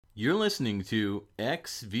You're listening to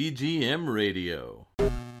XVGM Radio.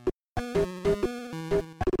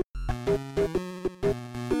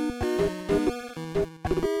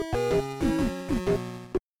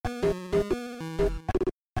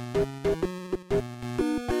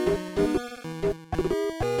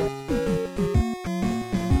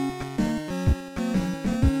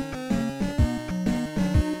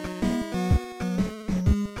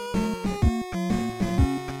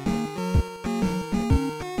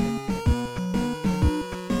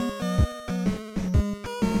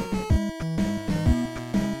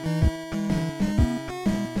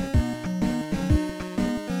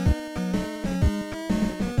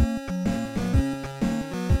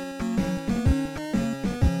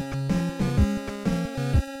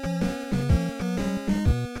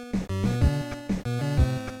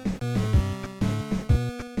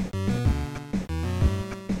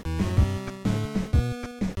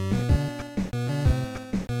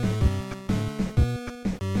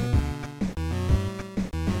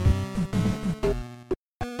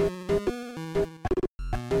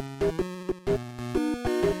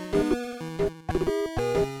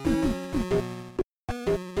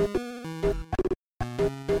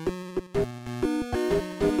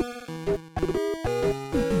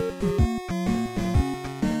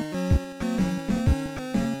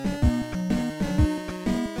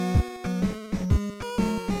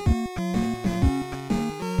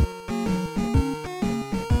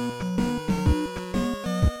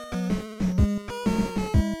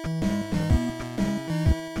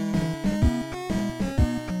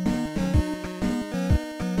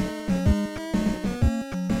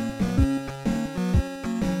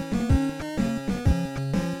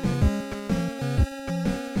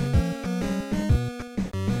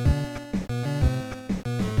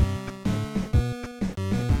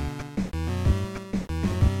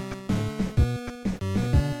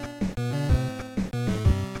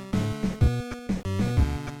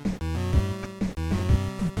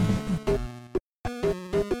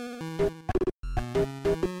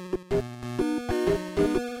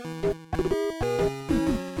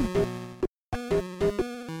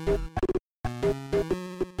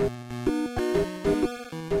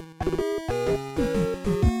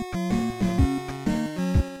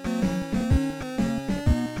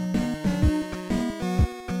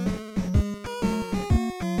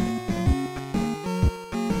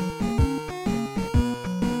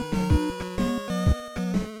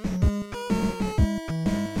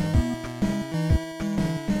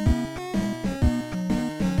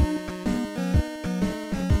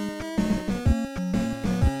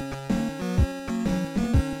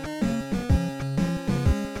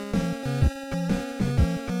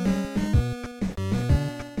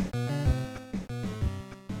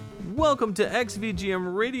 Welcome to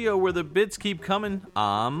XVGM Radio, where the bits keep coming.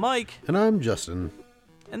 I'm Mike. And I'm Justin.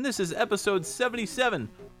 And this is episode 77,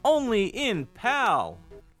 only in PAL.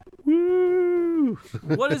 Woo!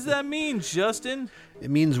 What does that mean, Justin?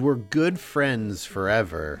 It means we're good friends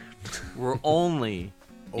forever. We're only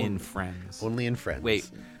in Friends. Only in Friends.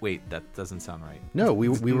 Wait, that doesn't sound right. No, we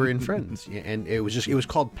were in Friends. Yeah, and it was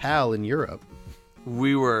called PAL in Europe.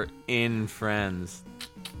 We were in Friends.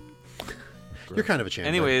 You're kind of a champ.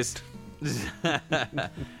 Anyways,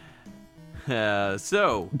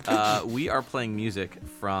 we are playing music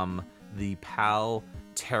from the PAL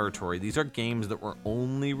territory. These are games that were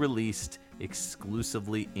only released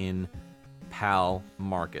exclusively in PAL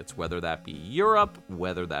markets, whether that be Europe,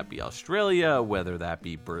 whether that be Australia, whether that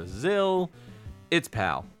be Brazil. It's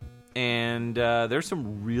PAL. And there's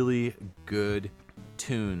some really good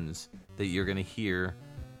tunes that you're going to hear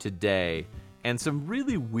today, and some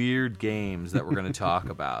really weird games that we're going to talk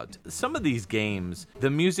about. Some of these games,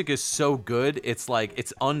 the music is so good, it's like,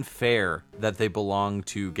 it's unfair that they belong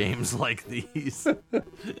to games like these.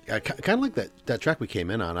 I kind of like that track we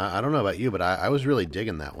came in on. I don't know about you, but I was really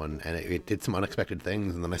digging that one, and it did some unexpected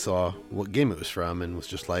things, and then I saw what game it was from, and was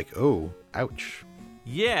just like, oh, ouch.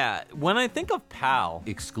 Yeah, when I think of PAL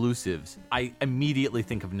exclusives, I immediately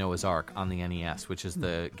think of Noah's Ark on the NES, which is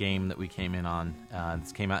the game that we came in on.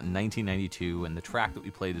 This came out in 1992, and the track that we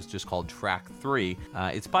played is just called Track 3.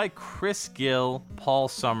 It's by Chris Gill, Paul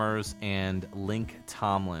Summers, and Link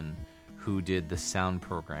Tomlin, who did the sound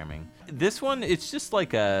programming. This one, it's just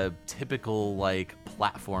like a typical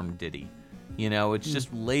platform ditty. You know, it's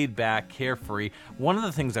just laid back, carefree. One of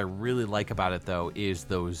the things I really like about it, though, is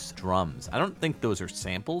those drums. I don't think those are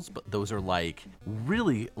samples, but those are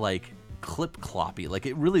really clip-cloppy.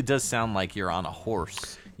 It really does sound like you're on a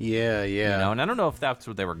horse. Yeah. You know, and I don't know if that's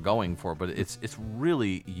what they were going for, but it's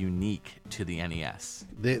really unique to the NES.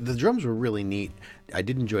 The drums were really neat. I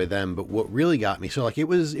did enjoy them, but what really got me, so like it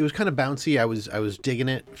was kind of bouncy. I was digging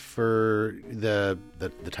it for the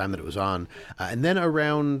time that it was on, and then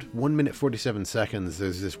around 1 minute 47 seconds,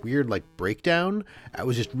 there's this weird like breakdown. It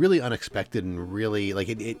was just really unexpected and really like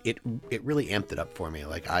it really amped it up for me.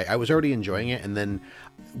 Like I was already enjoying it, and then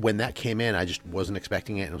when that came in, I just wasn't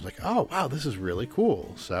expecting it, and I was like, oh wow, this is really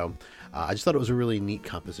cool. So I just thought it was a really neat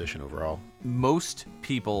composition overall. Most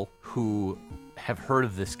people who have heard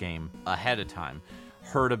of this game ahead of time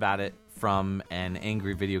heard about it from an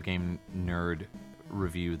Angry Video Game Nerd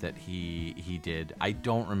review that he did. I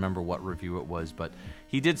don't remember what review it was, but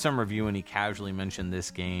he did some review and he casually mentioned this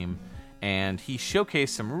game, and he showcased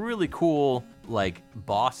some really cool like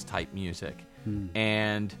boss type music.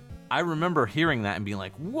 And I remember hearing that and being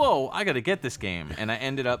like, whoa, I got to get this game. And I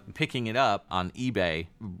ended up picking it up on eBay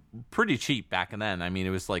pretty cheap back then. I mean, it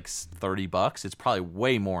was like $30. It's probably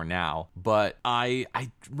way more now. But I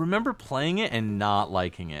remember playing it and not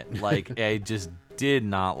liking it. Like, I just did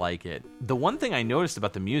not like it. The one thing I noticed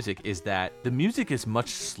about the music is that the music is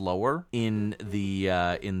much slower in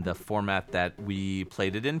the format that we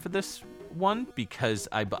played it in for this one, because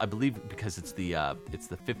I believe because it's the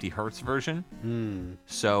 50 hertz version,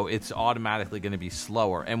 so it's automatically going to be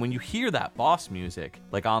slower. And when you hear that boss music,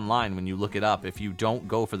 like online, when you look it up, if you don't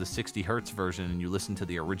go for the 60 hertz version and you listen to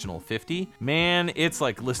the original 50, man, it's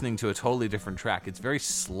like listening to a totally different track. It's very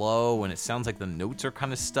slow and it sounds like the notes are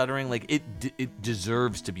kind of stuttering. Like it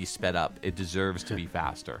deserves to be sped up. It deserves to be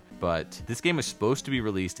faster. But this game was supposed to be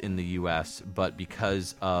released in the US, but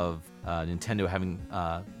because of Nintendo having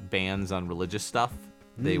bans on religious stuff,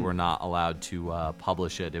 they were not allowed to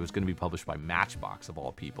publish it. It was going to be published by Matchbox, of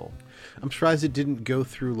all people. I'm surprised it didn't go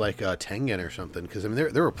through like Tengen or something, because I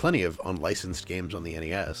mean there were plenty of unlicensed games on the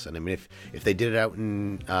NES, and I mean if they did it out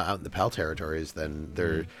in the PAL territories, then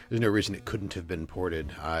there's no reason it couldn't have been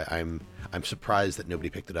ported. I'm surprised that nobody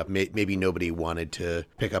picked it up. Maybe nobody wanted to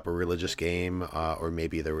pick up a religious game, or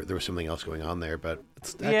maybe there was something else going on there. But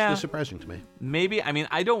it's actually surprising to me. Maybe. I mean,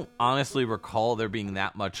 I don't honestly recall there being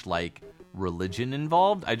that much like religion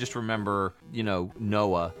involved. I just remember,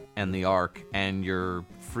 Noah and the Ark, and you're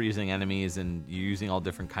freezing enemies and you're using all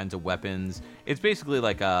different kinds of weapons. It's basically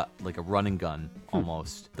like a run and gun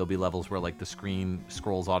almost. There'll be levels where like the screen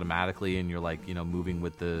scrolls automatically and you're like, moving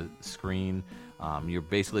with the screen. You're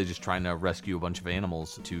basically just trying to rescue a bunch of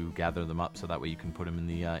animals to gather them up so that way you can put them in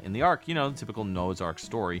the Ark. The typical Noah's Ark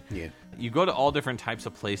story. Yeah. You go to all different types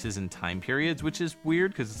of places and time periods, which is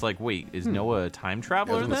weird because it's like, wait, is Noah a time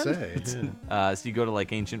traveler then? So you go to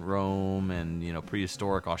like ancient Rome and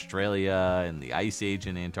prehistoric Australia and the Ice Age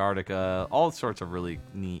in Antarctica, all sorts of really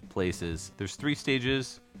neat places. There's 3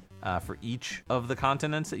 stages for each of the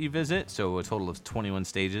continents that you visit, so a total of 21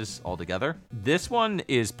 stages altogether. This one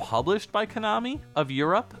is published by Konami of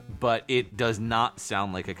Europe, but it does not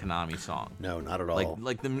sound like a Konami song. No, not at all.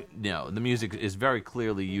 The music is very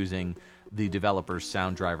clearly using the developer's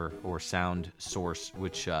sound driver or sound source,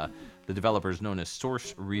 which the developer is known as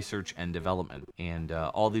Source Research and Development, and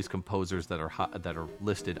all these composers that are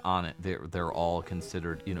listed on it, they're all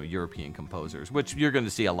considered European composers, which you're going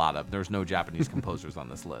to see a lot of. There's no Japanese composers on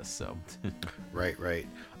this list, so right.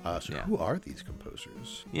 Who are these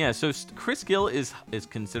composers? Yeah, so Chris Gill is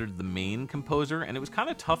considered the main composer, and it was kind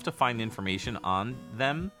of tough to find information on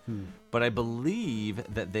them, but I believe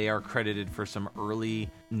that they are credited for some early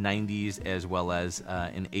 90s as well as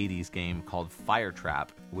an 80s game called Firetrap,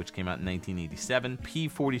 which came out in 1987,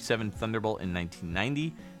 P-47 Thunderbolt in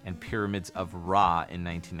 1990, and Pyramids of Ra in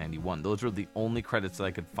 1991. Those were the only credits that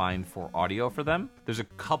I could find for audio for them. There's a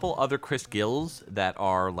couple other Chris Gills that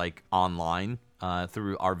are like online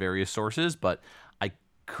through our various sources, but I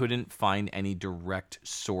couldn't find any direct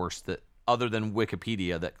source that other than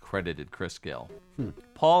Wikipedia that credited Chris Gill.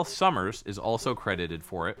 Paul Summers is also credited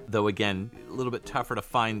for it, though again, a little bit tougher to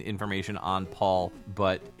find information on Paul,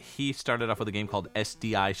 but he started off with a game called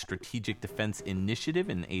SDI Strategic Defense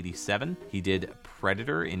Initiative in 87. He did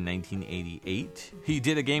Predator in 1988. He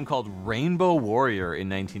did a game called Rainbow Warrior in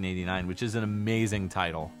 1989, which is an amazing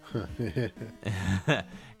title.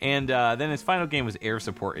 And then his final game was Air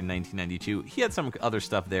Support in 1992. He had some other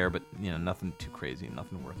stuff there, but nothing too crazy,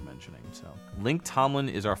 nothing worth mentioning. So Link Tomlin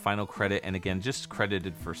is our final credit, and again, just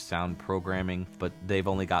credited for sound programming, but they've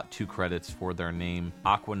only got 2 credits for their name: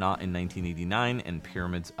 Aquanaut in 1989 and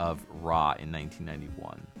Pyramids of Ra in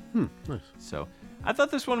 1991. Nice. So I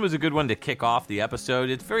thought this one was a good one to kick off the episode.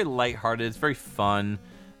 It's very lighthearted. It's very fun.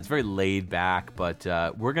 It's very laid back, but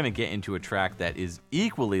we're going to get into a track that is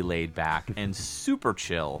equally laid back and super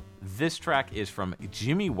chill. This track is from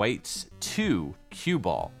Jimmy White's 2 Cue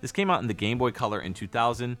Ball. This came out in the Game Boy Color in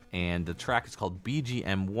 2000, and the track is called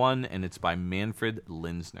BGM1, and it's by Manfred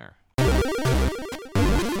Linzner.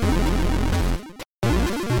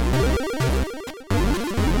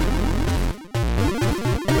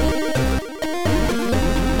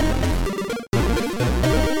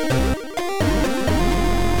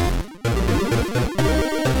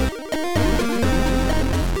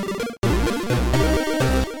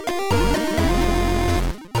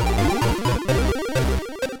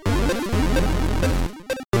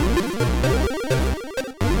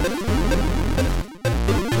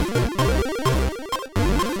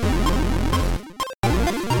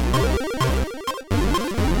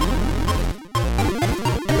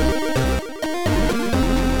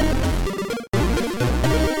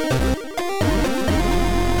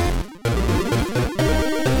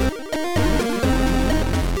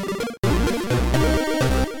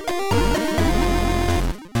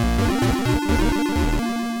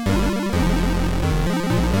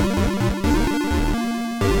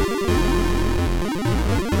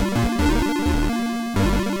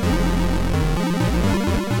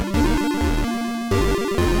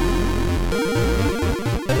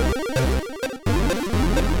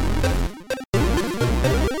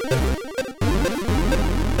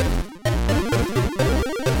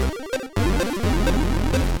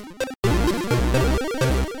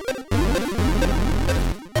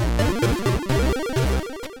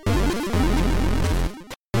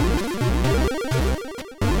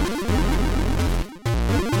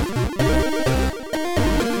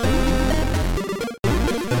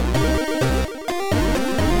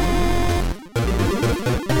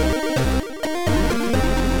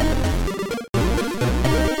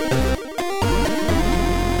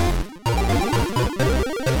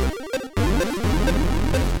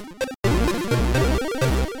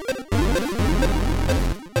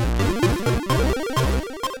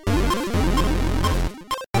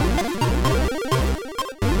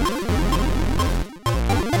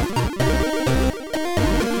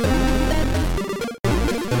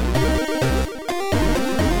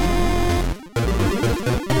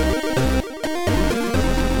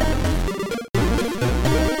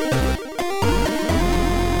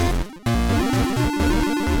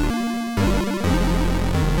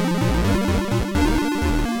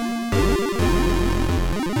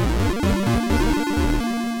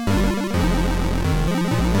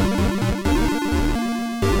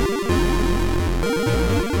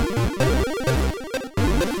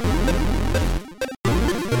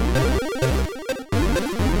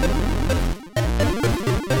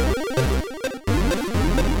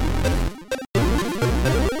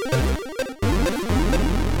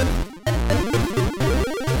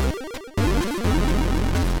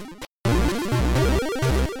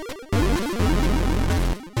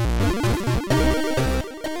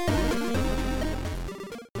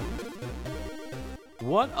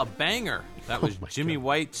 What a banger. That was Jimmy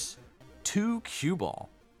White's 2 Cue Ball.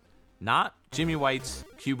 Not Jimmy White's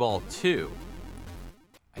Cue Ball 2.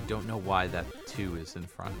 I don't know why that 2 is in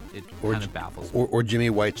front. It kind of baffles me. Or Jimmy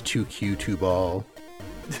White's 2 Cue 2 Ball.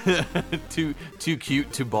 too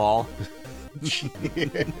cute to ball.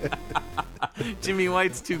 Jimmy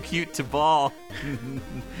White's too cute to ball.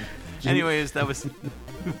 Anyways, that was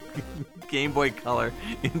Game Boy Color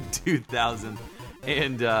in 2000.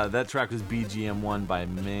 And that track was BGM1 by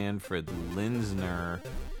Manfred Linzner.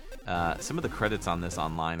 Some of the credits on this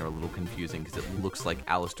online are a little confusing because it looks like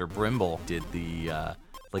Alistair Brimble did the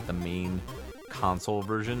main console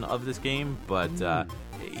version of this game, but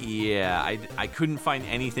I couldn't find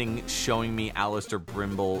anything showing me Alistair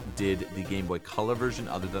Brimble did the Game Boy Color version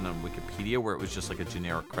other than on Wikipedia, where it was just like a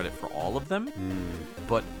generic credit for all of them.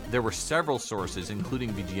 But there were several sources,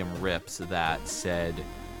 including VGM Rips, that said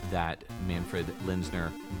that Manfred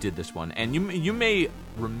Linzner did this one. And you may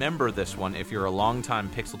remember this one if you're a longtime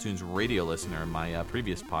Pixel Tunes radio listener in my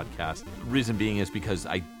previous podcast. Reason being is because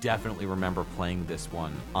I definitely remember playing this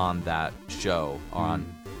one on that show. I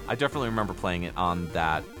definitely remember playing it on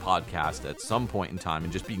that podcast at some point in time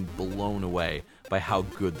and just being blown away by how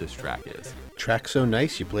good this track is. Track so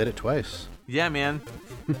nice, you played it twice. Yeah, man.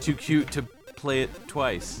 Too cute to play it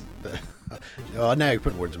twice. Oh, now you're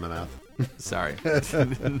putting words in my mouth. Sorry.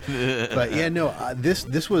 But yeah, no,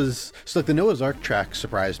 this was so like the Noah's Ark track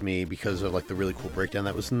surprised me because of like the really cool breakdown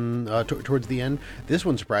that was in, towards the end. This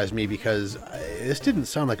one surprised me because this didn't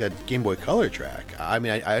sound like a Game Boy Color track. I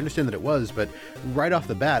mean, I understand that it was, but right off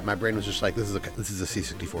the bat, my brain was just like, this is a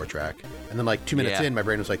C64 track. And then like 2 minutes in, my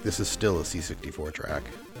brain was like, this is still a C64 track.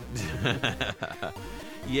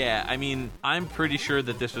 Yeah, I mean, I'm pretty sure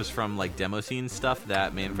that this was from like demo scene stuff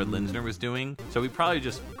that Manfred Linzner was doing. So we probably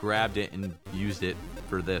just grabbed it and used it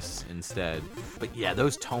for this instead. But yeah,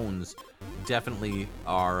 those tones definitely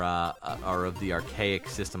are of the archaic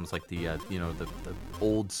systems, like the the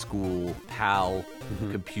old school PAL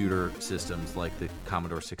computer systems, like the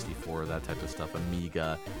Commodore 64, that type of stuff,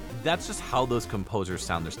 Amiga. That's just how those composers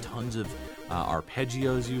sound. There's tons of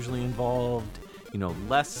arpeggios usually involved.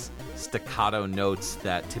 Less staccato notes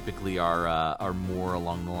that typically are more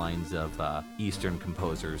along the lines of Eastern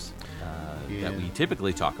composers that we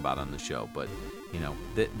typically talk about on the show. But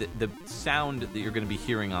the sound that you're going to be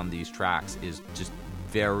hearing on these tracks is just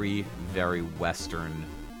very, very Western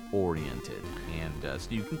oriented, and so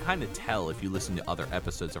you can kind of tell if you listen to other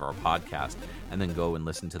episodes of our podcast and then go and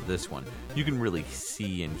listen to this one, you can really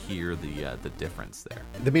see and hear the difference there.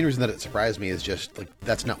 The main reason that it surprised me is just like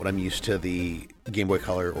that's not what I'm used to the Game Boy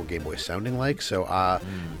Color or Game Boy sounding like. So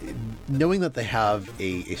knowing that they have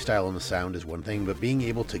a style and a sound is one thing, but being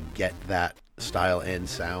able to get that style and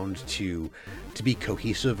sound to be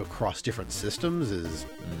cohesive across different systems is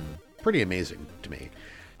pretty amazing to me.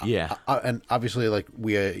 Yeah, and obviously, like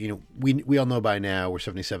we all know by now, we're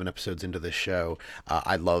 77 episodes into this show.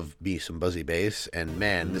 I love me some Buzzy Bass, and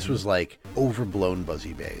man, this was like overblown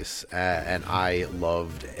Buzzy Bass, and I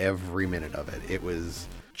loved every minute of it. It was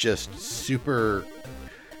just super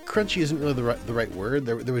crunchy. Isn't really the right word.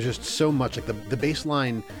 There was just so much. Like the bass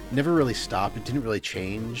line never really stopped. It didn't really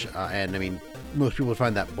change, and I mean, most people would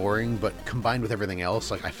find that boring, but combined with everything else,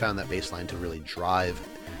 like I found that bass line to really drive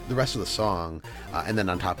the rest of the song, and then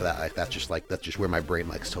on top of that, like that's just where my brain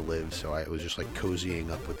likes to live. So I was just like cozying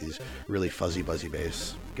up with these really fuzzy Buzzy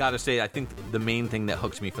Bass. Gotta say, I think the main thing that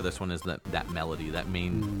hooked me for this one is that melody, that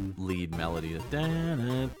main lead melody.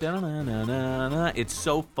 It's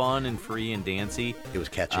so fun and free and dancey. It was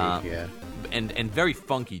catchy, yeah, and very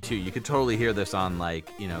funky too. You could totally hear this on like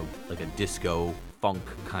a disco funk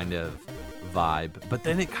kind of vibe, but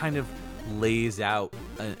then it kind of lays out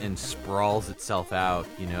and sprawls itself out.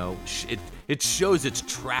 It shows its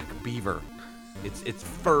track beaver, its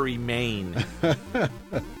furry mane.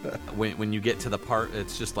 when you get to the part,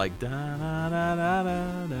 it's just like da da da da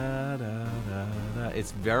da da da da.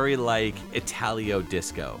 It's very like Italio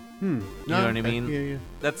disco. You know what I mean? Yeah.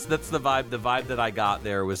 That's the vibe. The vibe that I got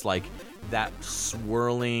there was like that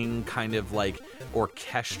swirling kind of like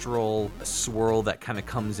orchestral swirl that kind of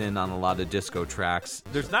comes in on a lot of disco tracks.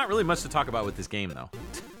 There's not really much to talk about with this game, though.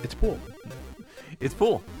 It's cool. It's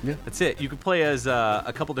cool. Yeah. That's it. You can play as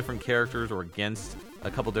a couple different characters or against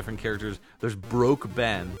a couple different characters. There's Broke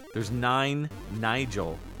Ben. There's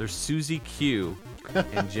Nigel. There's Susie Q.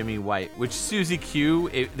 And Jimmy White. Which Susie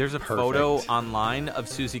Q, there's a photo online of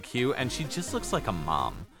Susie Q, and she just looks like a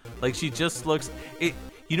mom. Like, she just looks...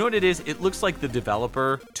 You know what it is? It looks like the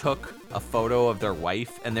developer took a photo of their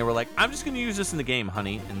wife and they were like, I'm just going to use this in the game,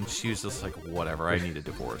 honey. And she was just like, whatever, I need a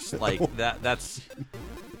divorce. Like, that's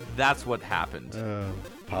what happened.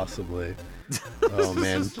 Possibly. Oh,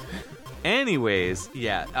 man. Anyways,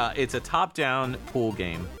 yeah, it's a top-down pool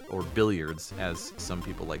game, or billiards, as some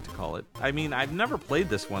people like to call it. I mean, I've never played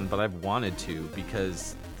this one, but I've wanted to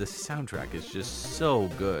because the soundtrack is just so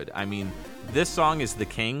good. I mean, this song is the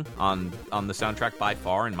king on the soundtrack by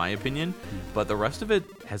far, in my opinion, but the rest of it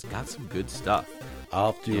has got some good stuff.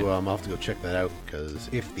 I'll have to go check that out, because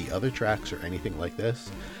if the other tracks are anything like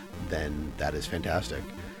this, then that is fantastic.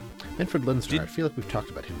 Manfred Linzner, I feel like we've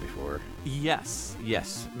talked about him before. Yes.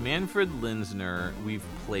 Manfred Linzner, we've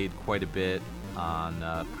played quite a bit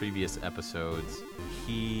on previous episodes.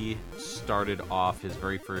 He started off, his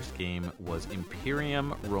very first game was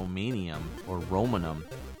Imperium Romanium, or Romanum,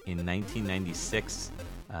 in 1996.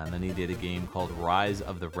 And then he did a game called Rise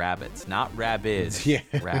of the Rabbits. Not Rabbids,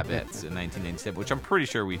 Rabbits, in 1997, which I'm pretty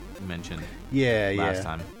sure we mentioned last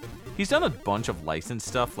time. He's done a bunch of licensed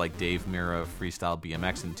stuff, like Dave Mirra Freestyle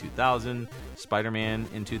BMX in 2000, Spider-Man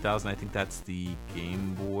in 2000. I think that's the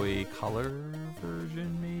Game Boy Color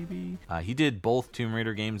version, maybe. He did both Tomb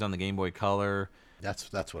Raider games on the Game Boy Color.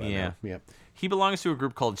 That's what I know. Yep. He belongs to a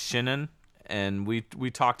group called Shinin, and we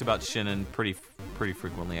talked about Shinin pretty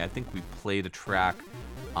frequently. I think we played a track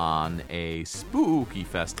on a Spooky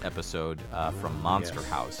Fest episode from Monster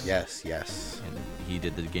House. Yes, yes. And he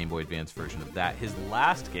did the Game Boy Advance version of that. His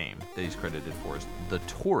last game that he's credited for is The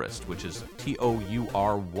Tourist, which is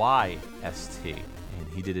TourYst.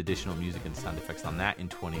 And he did additional music and sound effects on that in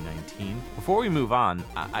 2019. Before we move on,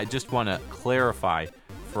 I just want to clarify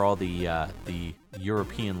for all the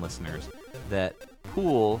European listeners that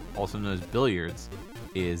pool, also known as billiards,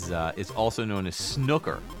 is also known as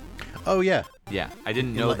snooker. Oh, yeah. Yeah, I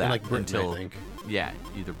didn't know that like Britain, until I think. Yeah,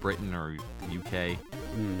 either Britain or UK.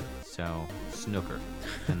 So snooker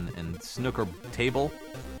and snooker table.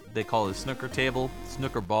 They call it a snooker table.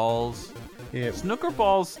 Snooker balls. Yeah. Snooker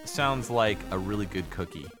balls sounds like a really good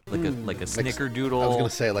cookie, like a snickerdoodle. I was gonna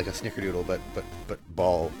say like a snickerdoodle, but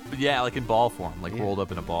ball. Yeah, like in ball form, like rolled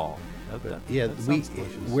up in a ball. That sounds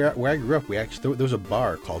delicious. where I grew up, we actually there was a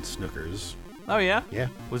bar called Snookers. Oh yeah. Yeah.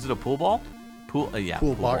 Was it a pool ball? Pool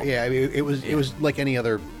bar. ball. Yeah, I mean, it was like any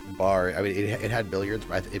other bar. I mean, it had billiards.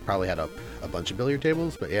 It probably had a bunch of billiard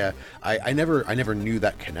tables. But yeah, I never knew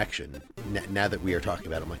that connection. Now that we are talking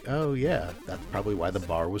about it, I'm like, oh yeah, that's probably why the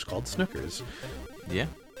bar was called Snookers. Yeah.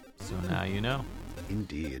 So now you know.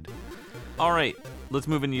 Indeed. All right, let's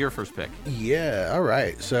move into your first pick. Yeah, all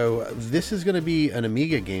right. So this is going to be an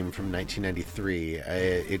Amiga game from 1993.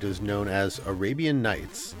 It is known as Arabian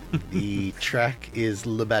Nights. The track is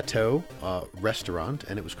Le Bateau Restaurant,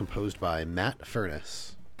 and it was composed by Matt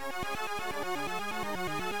Furness.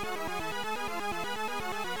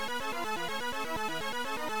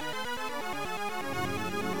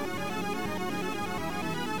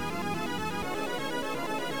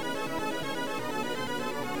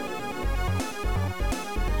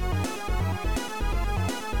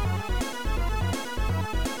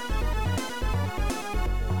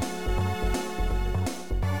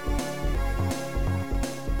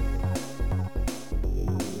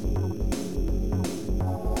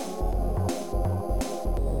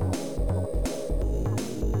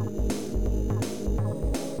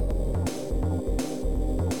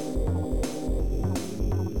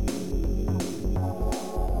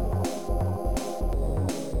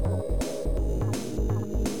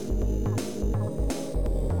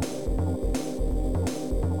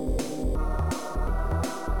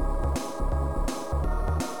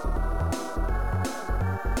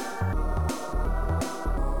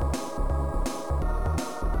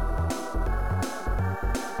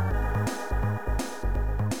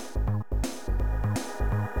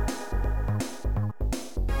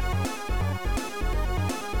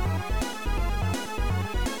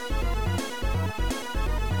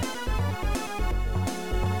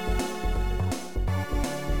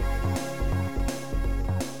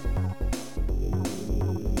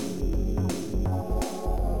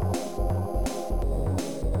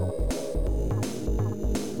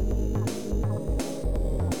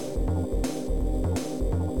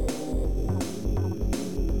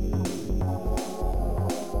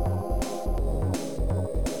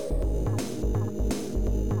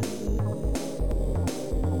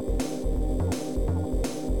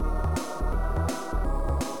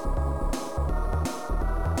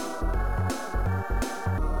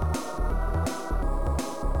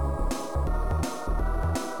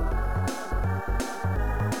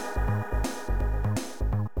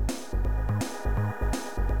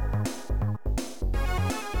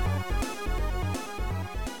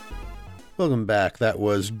 Welcome back. That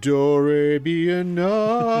was Arabian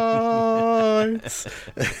Nights.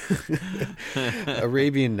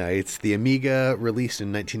 Arabian Nights, the Amiga, released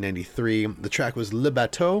in 1993. The track was Le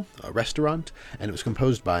Bateau, a restaurant, and it was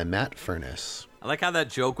composed by Matt Furness. I like how that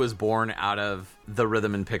joke was born out of the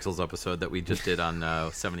Rhythm and Pixels episode that we just did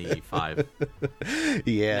on 75.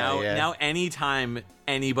 Now anytime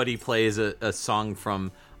anybody plays a song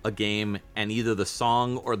from a game and either the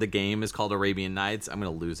song or the game is called Arabian Nights, I'm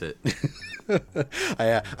going to lose it.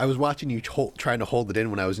 I was watching you trying to hold it in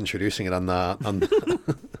when I was introducing it on the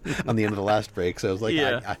on the end of the last break, so I was like,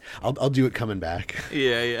 yeah. I'll do it coming back.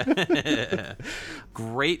 Yeah.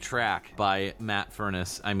 Great track by Matt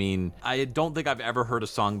Furness. I mean, I don't think I've ever heard a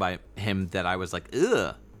song by him that I was like,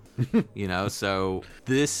 ugh. So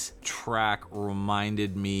this track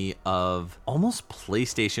reminded me of almost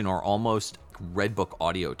PlayStation or almost Redbook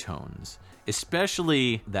audio tones,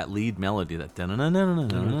 especially that lead melody, that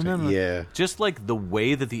yeah, just like the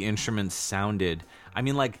way that the instruments sounded. I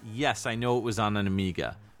mean, like, yes, I know it was on an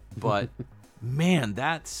Amiga, but man,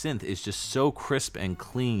 that synth is just so crisp and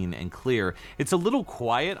clean and clear. It's a little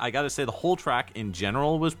quiet. I gotta say, the whole track in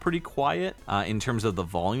general was pretty quiet in terms of the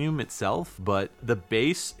volume itself, but the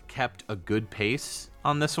bass kept a good pace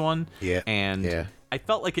on this one. Yeah, and yeah. I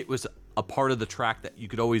felt like it was a part of the track that you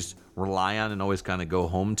could always rely on and always kind of go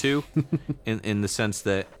home to in the sense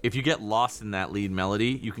that if you get lost in that lead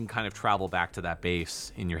melody, you can kind of travel back to that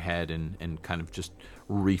bass in your head and kind of just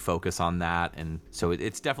refocus on that. And so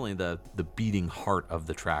it's definitely the beating heart of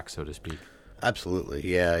the track, so to speak. Absolutely,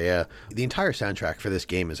 yeah. The entire soundtrack for this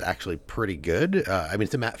game is actually pretty good. I mean,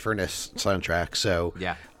 it's a Matt Furness soundtrack, so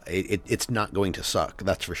yeah. It's not going to suck,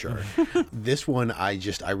 that's for sure. This one, I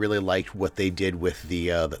really liked what they did with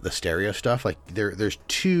the stereo stuff. Like there's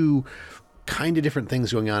two kind of different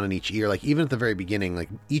things going on in each ear. Like even at the very beginning, like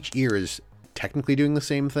each ear is technically doing the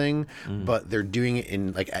same thing, but they're doing it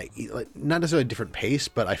in like not necessarily a different pace,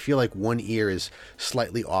 but I feel like one ear is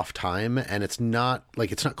slightly off time, and it's not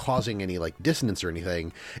causing any like dissonance or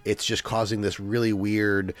anything. It's just causing this really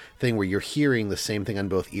weird thing where you're hearing the same thing on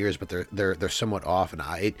both ears, but they're somewhat off,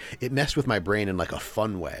 and it messed with my brain in like a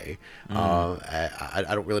fun way. I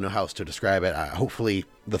don't really know how else to describe it. Hopefully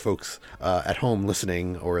the folks at home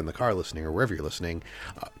listening or in the car listening or wherever you're listening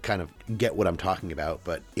kind of get what I'm talking about.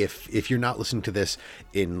 But if you're not listening to this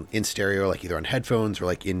in stereo, like either on headphones or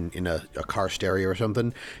like in a car stereo or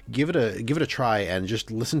something, give it a try and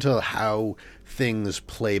just listen to how things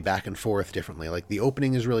play back and forth differently. Like the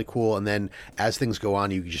opening is really cool, and then as things go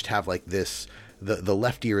on, you just have like this. The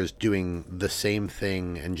left ear is doing the same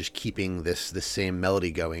thing and just keeping this same melody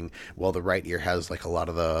going, while the right ear has like a lot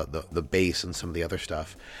of the bass and some of the other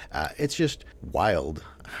stuff. It's just wild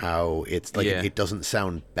how it's like it doesn't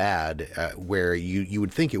sound bad, where you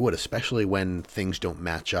would think it would, especially when things don't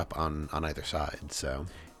match up on either side. So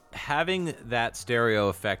having that stereo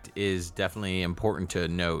effect is definitely important to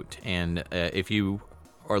note, and if you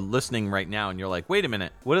are listening right now and you're like, wait a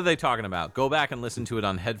minute, what are they talking about? Go back and listen to it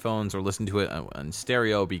on headphones or listen to it on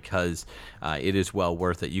stereo, because it is well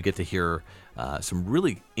worth it. You get to hear some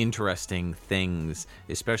really interesting things,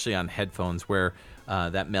 especially on headphones, where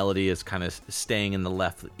that melody is kind of staying in the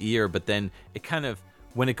left ear, but then it kind of,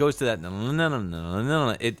 when it goes to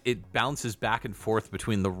that, it bounces back and forth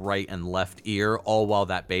between the right and left ear, all while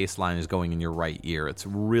that bass line is going in your right ear. It's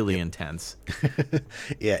really intense.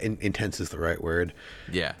 Yeah, intense is the right word.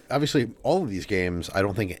 Yeah. Obviously, all of these games, I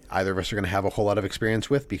don't think either of us are going to have a whole lot of experience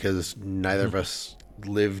with, because neither of us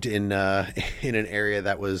lived in an area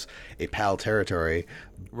that was a PAL territory.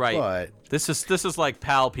 Right. But this is like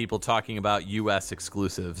PAL people talking about U.S.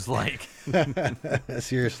 exclusives. Like,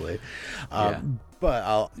 seriously. Yeah. But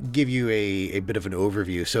I'll give you a bit of an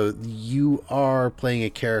overview. So you are playing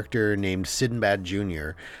a character named Sinbad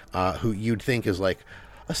Jr., who you'd think is like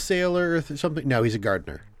a sailor or something. No, he's a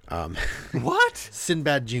gardener. What?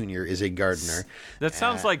 Sinbad Jr. is a gardener. That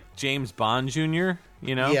sounds like James Bond Jr.,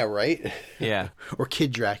 you know? Yeah, right? Yeah. Or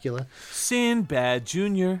Kid Dracula. Sinbad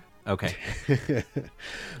Jr. Okay.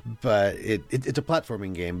 But it's a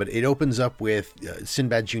platforming game, but it opens up with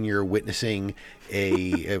Sinbad Jr. witnessing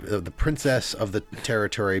the princess of the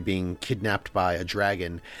territory being kidnapped by a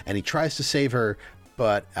dragon, and he tries to save her,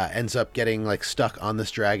 but ends up getting like stuck on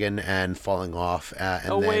this dragon and falling off.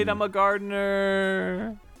 Wait, I'm a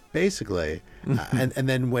gardener. Basically. And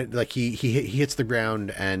then when like he hits the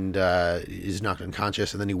ground and is knocked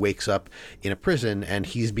unconscious, and then he wakes up in a prison, and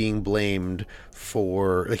he's being blamed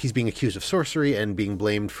for, like, he's being accused of sorcery and being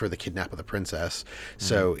blamed for the kidnap of the princess.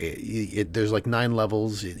 So there's like 9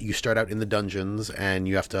 levels. You start out in the dungeons, and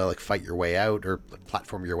you have to like fight your way out, or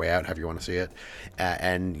platform your way out, however you want to see it.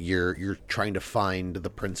 And you're trying to find the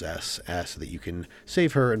princess so that you can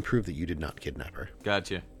save her and prove that you did not kidnap her.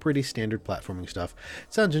 Gotcha. Pretty standard platforming stuff.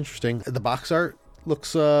 Sounds interesting. The box art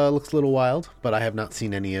looks a little wild, but I have not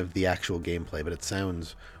seen any of the actual gameplay, but it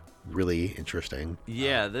sounds really interesting.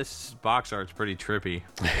 Yeah, this box art's pretty trippy.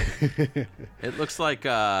 It looks like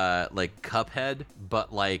Cuphead,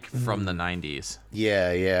 but like from the 90s.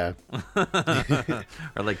 Yeah.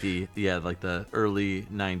 Or like the early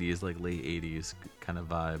 90s, like late 80s kind of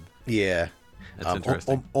vibe. Yeah. That's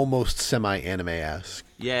interesting. Almost semi-anime-esque.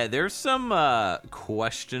 Yeah, there's some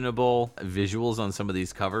questionable visuals on some of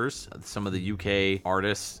these covers. Some of the UK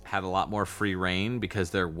artists had a lot more free reign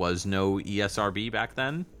because there was no ESRB back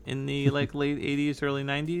then in the like late 80s, early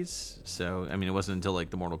 90s. So, I mean, it wasn't until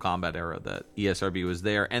like the Mortal Kombat era that ESRB was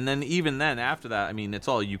there. And then even then after that, I mean, it's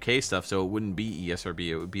all UK stuff, so it wouldn't be ESRB.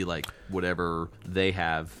 It would be like whatever they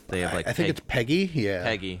have. They have like I think it's Peggy. Yeah.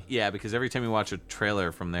 Peggy. Yeah, because every time you watch a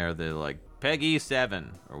trailer from there, they're like Peggy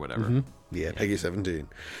 7 or whatever. Yeah, Peggy 17.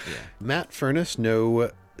 Yeah. Matt Furness, no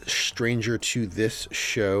stranger to this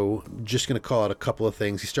show. Just going to call out a couple of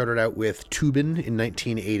things. He started out with Toobin in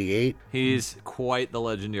 1988. He's quite the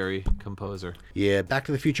legendary composer. Yeah, Back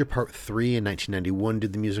to the Future Part 3 in 1991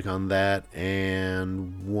 did the music on that,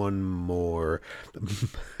 and one more.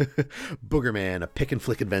 Boogerman, A Pick and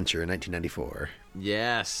Flick Adventure in 1994.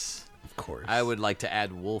 Yes. Of course. I would like to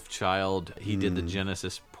add Wolfchild. He did the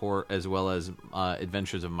Genesis port as well as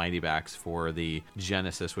Adventures of Mighty Bax for the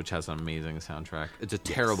Genesis, which has an amazing soundtrack. It's a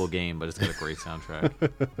terrible game, but it's got a great soundtrack.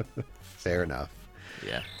 Fair enough.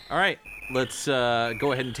 Yeah. All right. Let's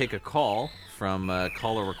go ahead and take a call from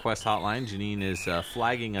caller request hotline. Janine is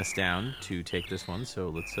flagging us down to take this one, so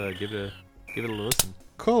let's give it a listen.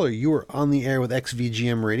 Caller, you are on the air with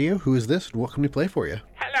XVGM Radio. Who is this, and what can we play for you?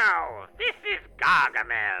 Hello, this is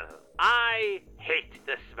Gargamel. I hate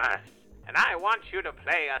the Smurfs, and I want you to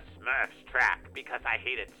play a Smurfs track because I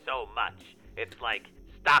hate it so much. It's like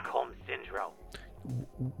Stockholm Syndrome.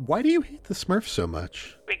 Why do you hate the Smurfs so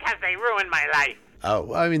much? Because they ruined my life.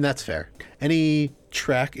 Oh, I mean, that's fair. Any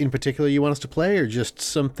track in particular you want us to play, or just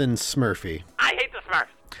something Smurfy? I hate the Smurfs.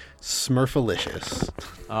 Smurfalicious.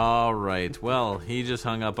 All right. Well, he just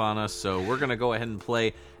hung up on us, so we're going to go ahead and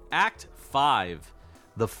play Act 5,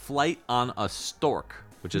 The Flight on a Stork,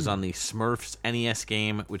 which is on the Smurfs NES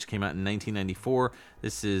game, which came out in 1994.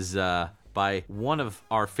 This is by one of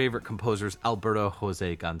our favorite composers, Alberto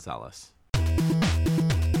Jose Gonzalez.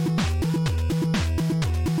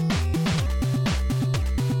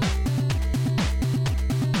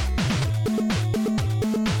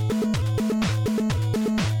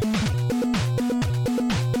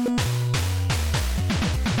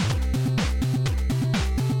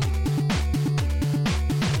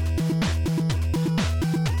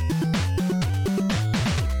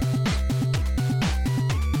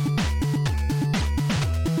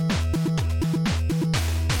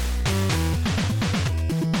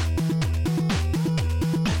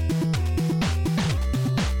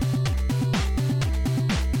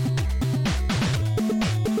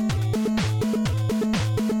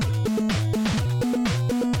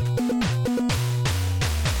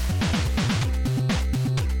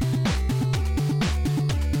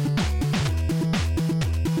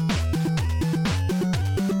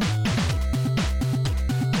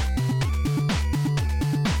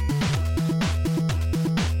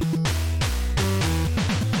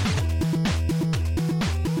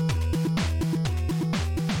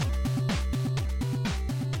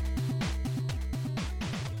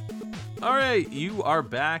 All right, you are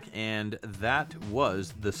back, and that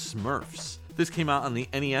was The Smurfs. This came out on the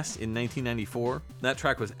NES in 1994. That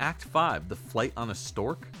track was Act 5, The Flight on a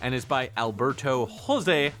Stork, and is by Alberto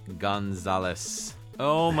Jose Gonzalez.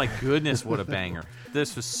 Oh my goodness, what a banger.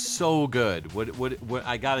 This was so good. What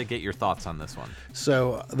I got to get your thoughts on this one.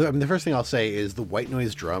 So, the first thing I'll say is the white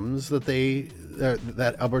noise drums that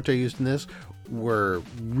that Alberto used in this were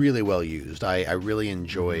really well used. I really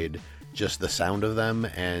enjoyed just the sound of them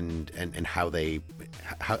and how they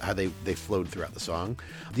flowed throughout the song.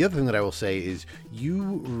 The other thing that I will say is you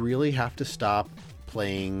really have to stop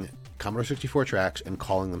playing Commodore 64 tracks and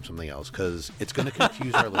calling them something else, because it's going to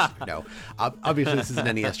confuse our listeners. No, obviously this is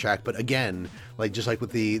an NES track, but again, just like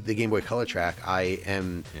with the Game Boy Color track, I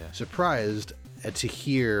am surprised to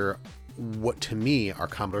hear what to me are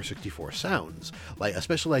Commodore 64 sounds,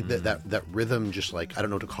 especially that rhythm, just I don't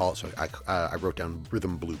know what to call it, so I wrote down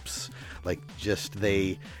rhythm bloops.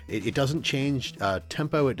 It doesn't change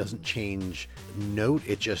tempo, it doesn't change note,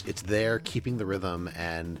 it's there keeping the rhythm.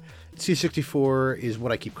 And C64 is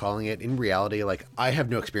what I keep calling it. In reality, I have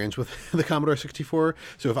no experience with the Commodore 64,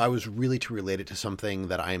 so if I was really to relate it to something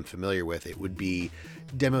that I am familiar with, it would be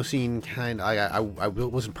demo scene kind. I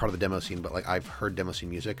wasn't part of the demo scene, but I've heard demo scene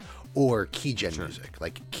music or keygen music.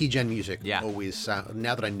 Keygen music always sound.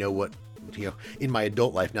 Now that I know what, in my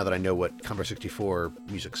adult life, now that I know what Commodore 64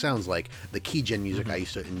 music sounds like, the keygen music I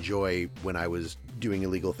used to enjoy when I was doing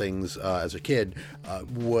illegal things as a kid,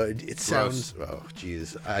 sounds. Oh,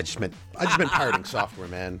 geez, I just meant pirating software,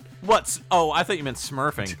 man. Oh, I thought you meant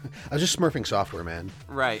smurfing. I was just smurfing software, man.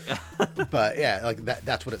 Right. But yeah,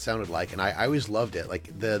 that's what it sounded like, and I always loved it.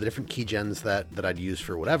 The different keygens that I'd use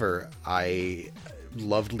for whatever, I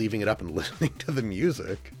loved leaving it up and listening to the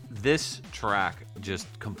music. This track just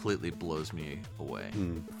completely blows me away.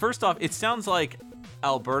 First off, it sounds like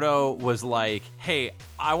Alberto was like, hey,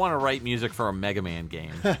 I want to write music for a Mega Man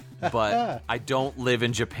game, but I don't live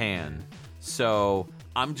in Japan, so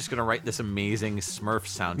I'm just going to write this amazing Smurf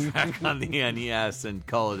soundtrack on the NES and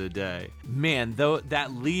call it a day. Man, though,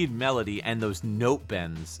 that lead melody and those note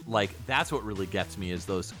bends, that's what really gets me, is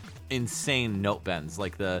those insane note bends,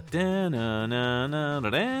 like the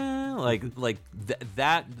da-na-na-na-da-da, like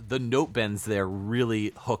that the note bends there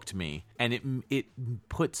really hooked me, and it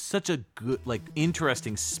put such a good, like,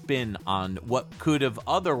 interesting spin on what could have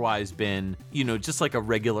otherwise been, you know, just like a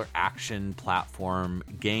regular action platform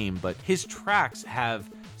game. But his tracks have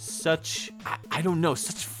such, I don't know,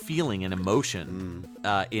 such feeling and emotion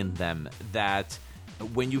in them that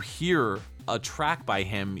when you hear a track by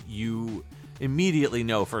him, you immediately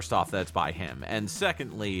know, first off, that's by him, and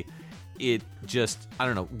secondly, it just, I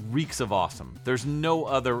don't know, reeks of awesome. There's no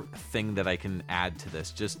other thing that I can add to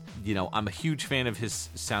this. Just, you know, I'm a huge fan of his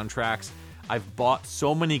soundtracks. I've bought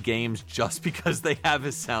so many games just because they have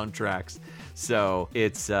his soundtracks. So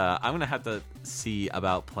it's, I'm going to have to see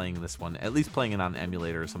about playing this one, at least playing it on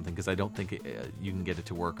emulator or something, because I don't think you can get it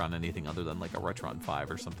to work on anything other than like a Retron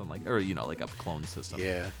 5 or something like, or, you know, like a clone system.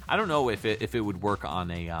 Yeah. I don't know if it would work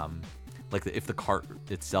on a, like if the cart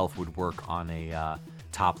itself would work on a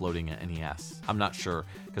top-loading NES. I'm not sure,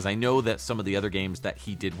 because I know that some of the other games that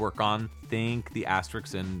he did work on, think the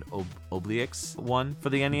Asterix and Obelix one for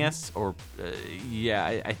the NES, or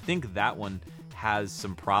I think that one has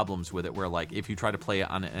some problems with it, where like if you try to play it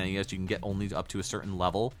on an NES, you can get only up to a certain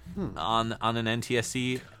level on an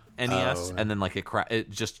NTSC NES, and then like it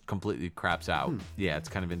just completely craps out. Yeah, it's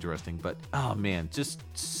kind of interesting, but oh man, just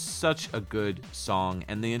such a good song,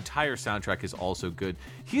 and the entire soundtrack is also good.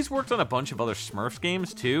 He's worked on a bunch of other Smurfs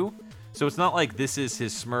games too, so it's not like this is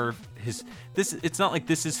his it's not like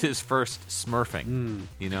this is his first Smurfing,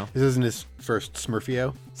 you know? This isn't his first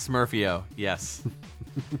Smurfio? Smurfio, yes.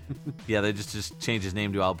 Yeah, they just changed his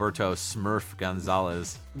name to Alberto Smurf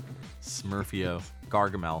Gonzalez. Smurfio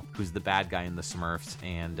Gargamel, who's the bad guy in the Smurfs,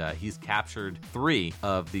 and he's captured 3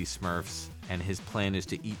 of these Smurfs, and his plan is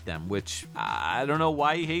to eat them, which I don't know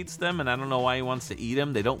why he hates them, and I don't know why he wants to eat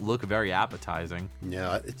them. They don't look very appetizing.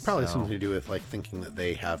 Yeah, it's probably something to do with like thinking that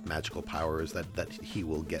they have magical powers that he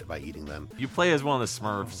will get by eating them. You play as one of the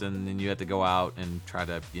Smurfs, and then you have to go out and try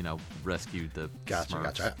to, you know, rescue the Smurfs.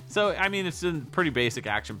 Gotcha. So, I mean, it's a pretty basic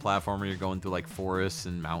action platformer. You're going through like forests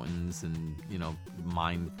and mountains and, you know,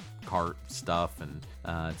 mine cart stuff, and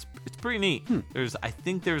it's pretty neat. I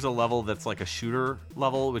think there's a level that's like a shooter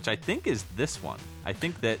level, which I think is this one. I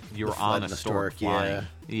think that you're on a stork flying.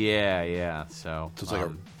 Yeah. So it's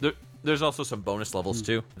like there's also some bonus levels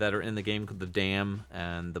too that are in the game, the dam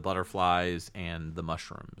and the butterflies and the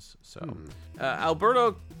mushrooms. So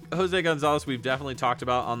Alberto Jose Gonzalez, we've definitely talked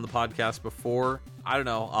about on the podcast before. I don't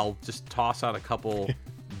know, I'll just toss out a couple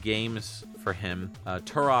games for him.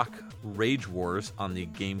 Turok Rage Wars on the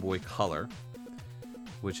Game Boy Color,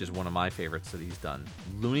 which is one of my favorites that he's done.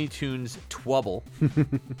 Looney Tunes Twubble.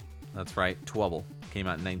 That's right, Twubble. Came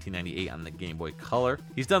out in 1998 on the Game Boy Color.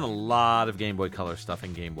 He's done a lot of Game Boy Color stuff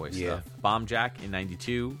and Game Boy stuff. Bomb Jack in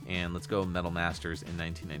 92, and Let's Go Metal Masters in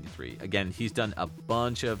 1993. Again, he's done a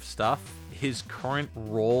bunch of stuff. His current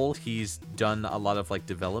role, he's done a lot of like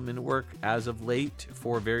development work as of late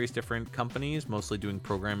for various different companies, mostly doing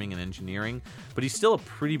programming and engineering, but he's still a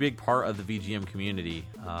pretty big part of the VGM community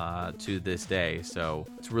to this day. So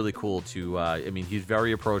it's really cool to, I mean, he's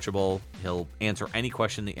very approachable. He'll answer any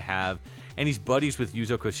question that you have. And he's buddies with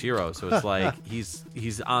Yuzo Koshiro, so it's like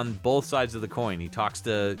he's on both sides of the coin. He talks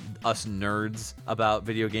to us nerds about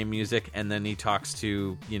video game music, and then he talks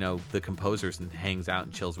to, you know, the composers and hangs out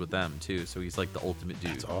and chills with them too. So he's like the ultimate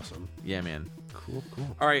dude. That's awesome. Yeah, man. Cool.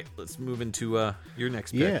 All right, let's move into your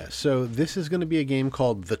next pick. Yeah, so this is going to be a game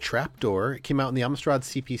called The Trapdoor. It came out in the Amstrad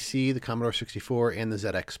CPC, the Commodore 64, and the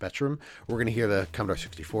ZX Spectrum. We're going to hear the Commodore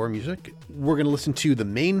 64 music. We're going to listen to the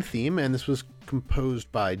main theme, and this was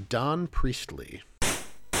composed by Don Priestley.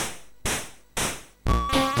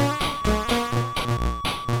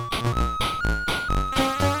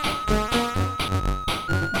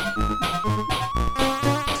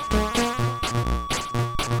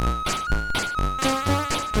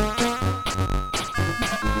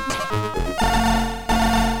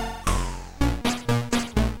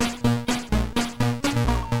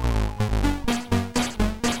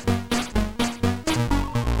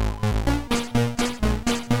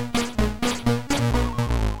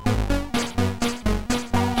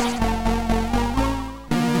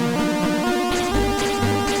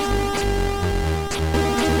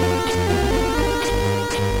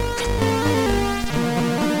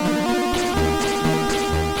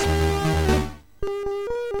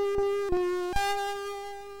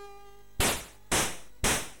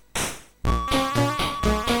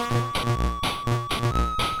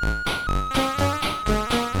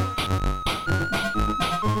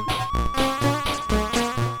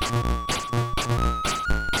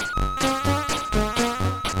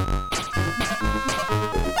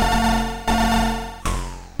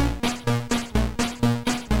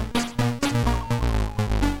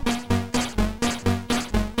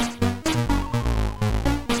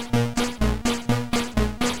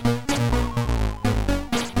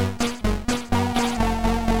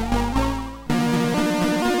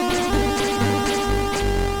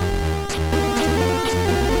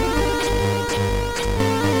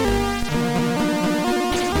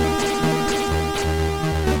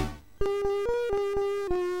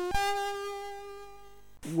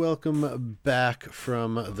 welcome back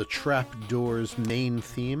from the Trapdoors main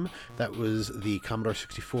theme. That was the Commodore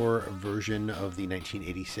 64 version of the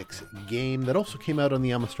 1986 game that also came out on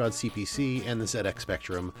the Amstrad CPC and the ZX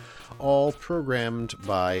Spectrum, all programmed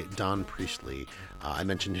by Don Priestley. I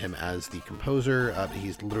mentioned him as the composer.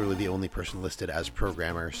 He's literally the only person listed as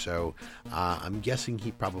programmer, so I'm guessing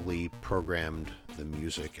he probably programmed the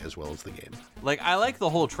music as well as the game. Like, I like the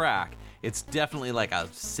whole track. It's definitely like a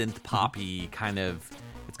synth poppy kind of.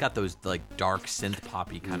 It's got those like dark synth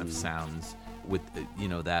poppy kind of sounds with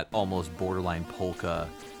that almost borderline polka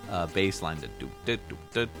bass line.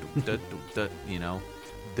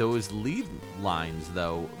 Those lead lines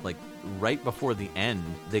though, like right before the end,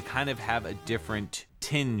 they kind of have a different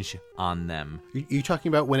tinge on them. You talking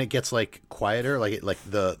about when it gets like quieter, like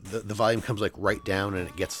the volume comes like right down and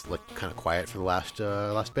it gets like kind of quiet for the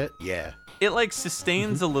last bit? Yeah. It like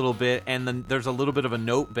sustains a little bit, and then there's a little bit of a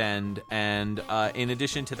note bend, and in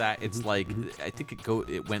addition to that, it's like I think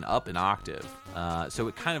it went up an octave, so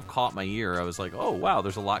it kind of caught my ear. I was like, oh wow,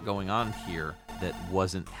 there's a lot going on here that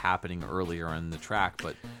wasn't happening earlier in the track,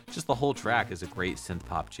 but just the whole track is a great synth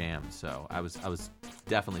pop jam. So I was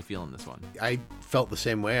definitely feeling this one. I felt the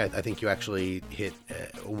same way. I think you actually hit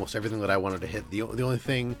almost everything that I wanted to hit. The only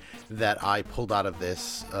thing that I pulled out of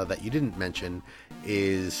this that you didn't mention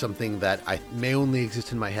is something that I may only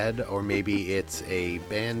exist in my head, or maybe it's a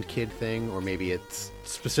band kid thing, or maybe it's a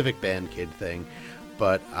specific band kid thing.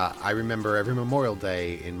 But I remember every Memorial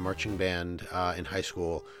Day in marching band in high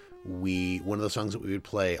school, one of the songs that we would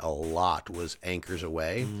play a lot was Anchors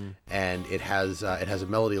Away, and it has a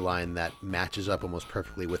melody line that matches up almost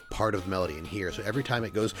perfectly with part of the melody in here. So every time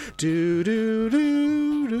it goes do do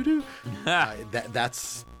do do do,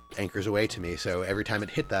 that's Anchors Away to me. So every time it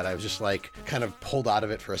hit that, I was just like kind of pulled out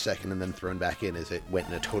of it for a second and then thrown back in as it went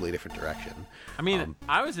in a totally different direction. I mean,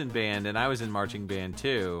 I was in band and I was in marching band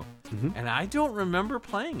too, and I don't remember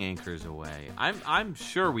playing Anchors Away. I'm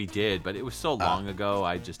sure we did, but it was so long ago,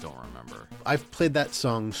 I just don't remember. I've played that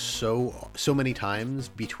song so many times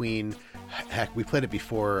between. Heck, we played it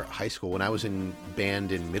before high school. When I was in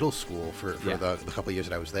band in middle school for the couple of years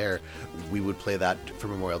that I was there, we would play that for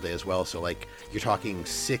Memorial Day as well. So, like, you're talking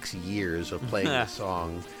 6 years of playing the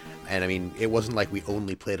song. And, I mean, it wasn't like we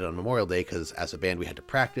only played it on Memorial Day, because as a band we had to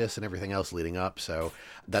practice and everything else leading up. So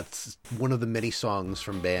that's one of the many songs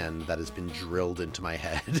from band that has been drilled into my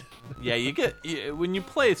head. Yeah, when you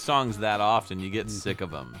play songs that often, you get sick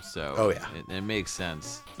of them. So it makes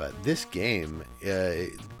sense. But this game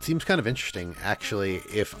it seems kind of interesting, actually.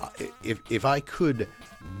 If I could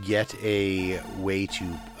get a way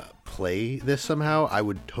to play this somehow, I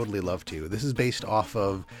would totally love to. This is based off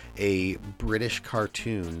of a British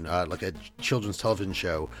cartoon, like a children's television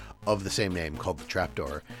show of the same name called The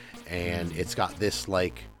Trapdoor, and it's got this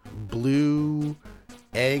like blue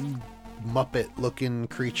egg Muppet looking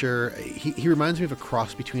creature. He reminds me of a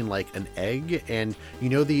cross between like an egg and the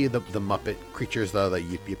Muppet creatures though, the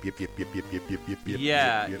yip yip yip yip yip yip yip yip yip yip.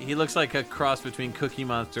 Yeah, yip. He looks like a cross between Cookie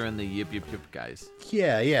Monster and the Yip Yip Yip guys.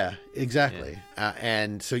 Yeah, exactly. Yeah.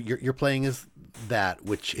 And so you're playing as that,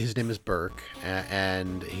 which his name is Burke,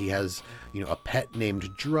 and he has a pet named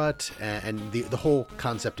Drut, and the whole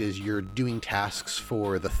concept is you're doing tasks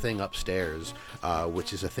for the thing upstairs,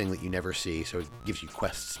 which is a thing that you never see, so it gives you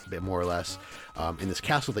quests a bit more or less in this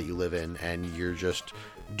castle that you live in, and you're just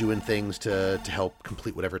doing things to help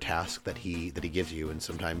complete whatever task that he gives you. And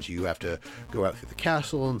sometimes you have to go out through the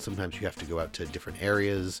castle, and sometimes you have to go out to different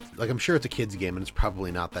areas. Like, I'm sure it's a kid's game and it's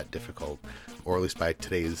probably not that difficult, or at least by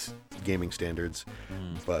today's gaming standards,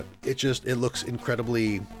 but it looks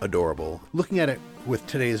incredibly adorable. Looking at it with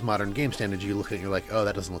today's modern game standards, you look at it and you're like, oh,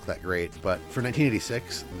 that doesn't look that great. But for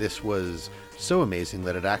 1986, this was so amazing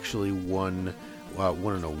that it actually won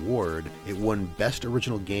an award. It won Best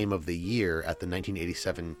Original Game of the Year at the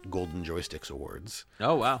 1987 Golden Joysticks Awards.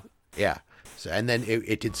 Oh, wow. Yeah. So, and then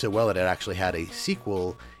it did so well that it actually had a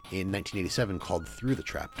sequel in 1987 called Through the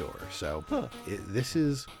Trapdoor. So this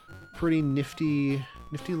is pretty nifty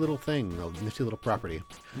little thing, a nifty little property.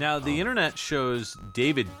 Now, the internet shows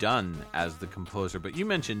David Dunn as the composer, but you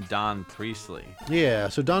mentioned Don Priestley. Yeah,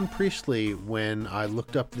 so Don Priestley, when I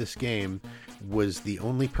looked up this game, was the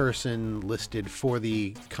only person listed for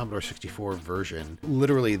the Commodore 64 version.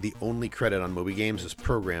 Literally, the only credit on Moby Games is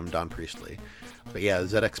program Don Priestley. But yeah,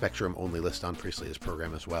 ZX Spectrum only lists Don Priestley as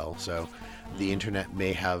program as well, so the internet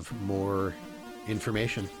may have more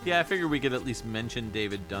information. Yeah, I figured we could at least mention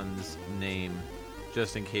David Dunn's name,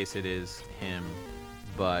 just in case it is him.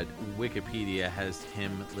 but Wikipedia has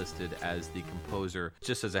him listed as the composer.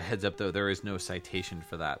 Just as a heads up, though, there is no citation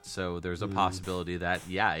for that, so there's a possibility that,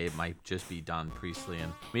 yeah, it might just be Don Priestley,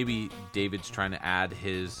 and maybe David's trying to add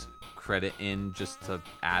his credit in just to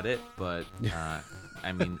add it, but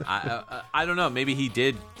I mean, I don't know. Maybe he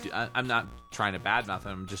did. I'm not trying to badmouth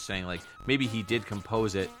him. I'm just saying, like, maybe he did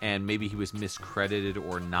compose it, and maybe he was miscredited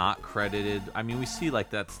or not credited. I mean, we see like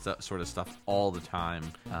that sort of stuff all the time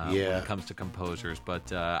when it comes to composers.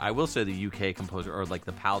 But I will say the UK composer, or like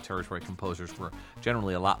the PAL territory composers, were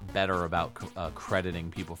generally a lot better about crediting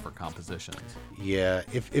people for compositions. Yeah,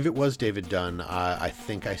 if it was David Dunn, I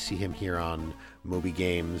think I see him here on Moby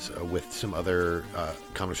Games with some other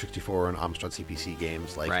Commodore 64 and Amstrad CPC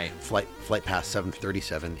games, like Flight Path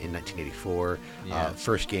 737 in 1984.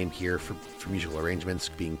 First game here for musical arrangements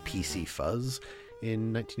being PC Fuzz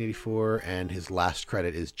in 1984, and his last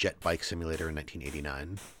credit is Jet Bike Simulator in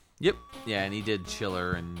 1989. Yep. Yeah, and he did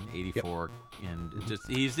Chiller in 84, and just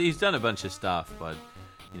he's done a bunch of stuff, but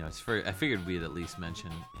you know, I figured we'd at least mention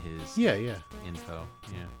his info.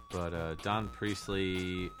 Yeah. But Don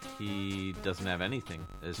Priestley, he doesn't have anything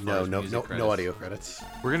as far as music credits. No audio credits.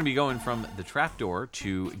 We're going to be going from the trapdoor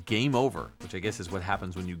to Game Over, which I guess is what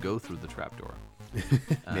happens when you go through the trapdoor.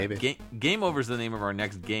 Maybe. Game Over is the name of our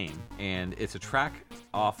next game, and it's a track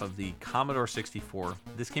off of the Commodore 64.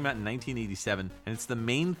 This came out in 1987, and it's the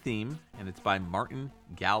main theme, and it's by Martin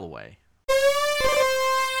Galloway.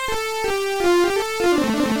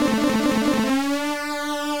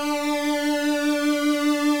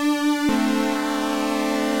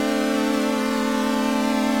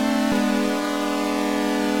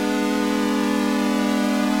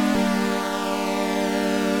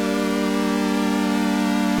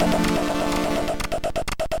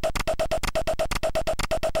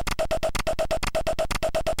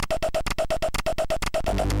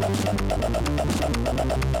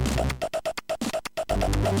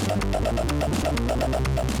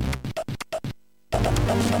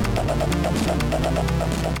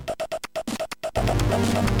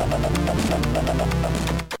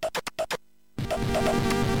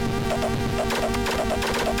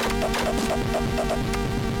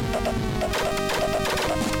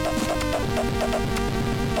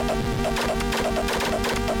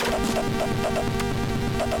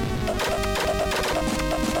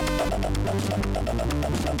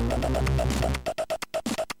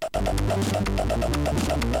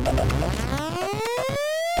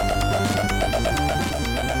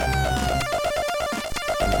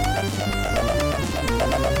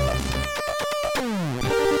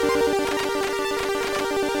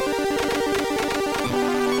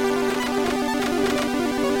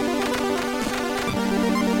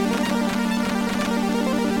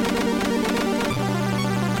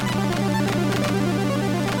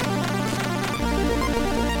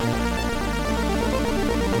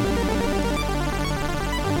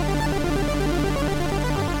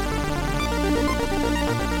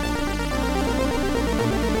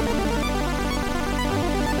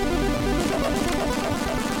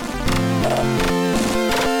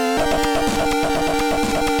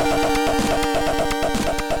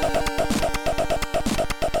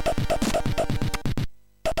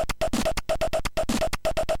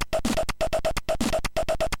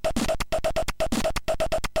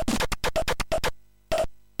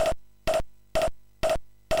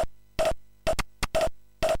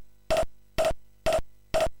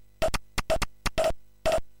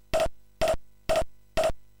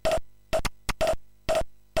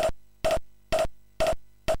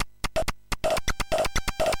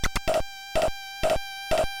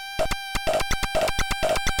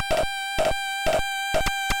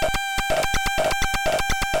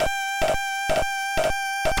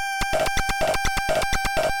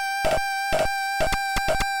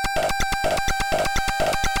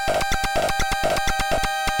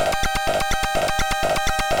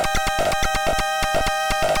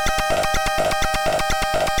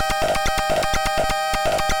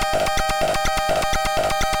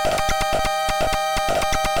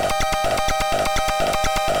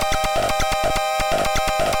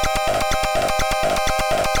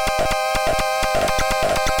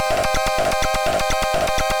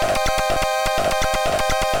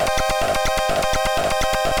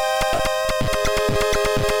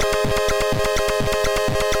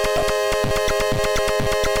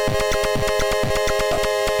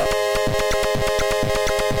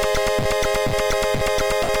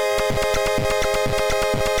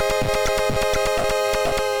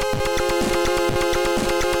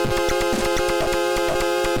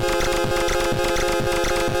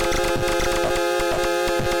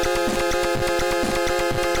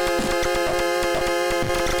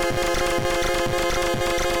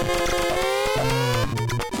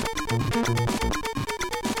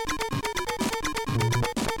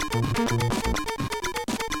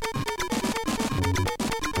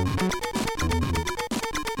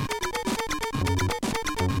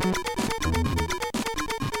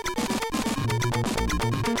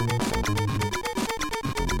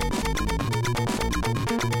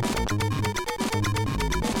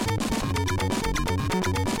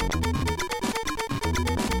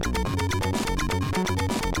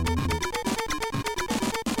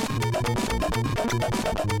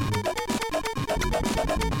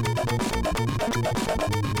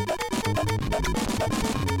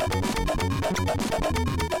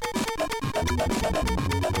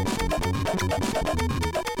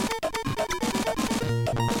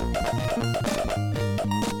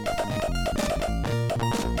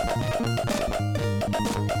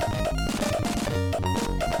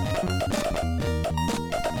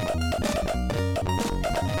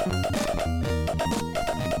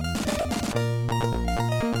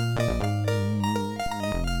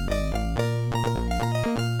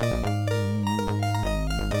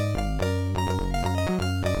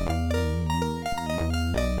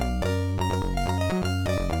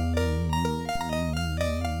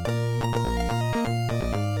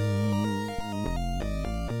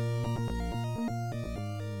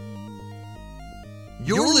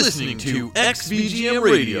 You're listening to XVGM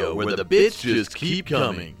Radio, where the bits just keep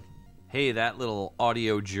coming. Hey, that little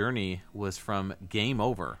audio journey was from Game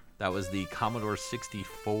Over. That was the Commodore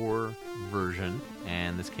 64 version,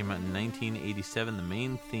 and this came out in 1987. The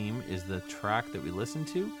main theme is the track that we listened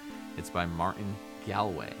to. It's by Martin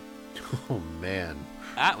Galway. Oh, man.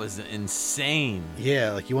 That was insane.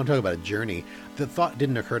 Yeah, like, you want to talk about a journey. The thought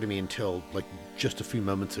didn't occur to me until, like, just a few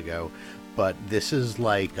moments ago, but this is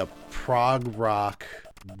like a prog rock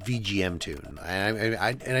VGM tune. And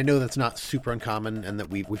I know that's not super uncommon, and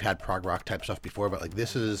that we've had prog rock type stuff before, but, like,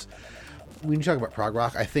 this is... When you talk about prog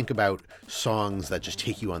rock, I think about songs that just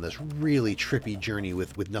take you on this really trippy journey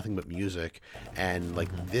with nothing but music, and, like,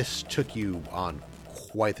 this took you on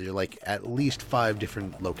quite the, like, at least 5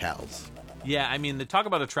 different locales. Yeah, I mean, talk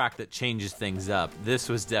about a track that changes things up. This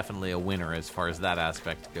was definitely a winner as far as that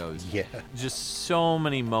aspect goes. Yeah. Just so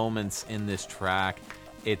many moments in this track.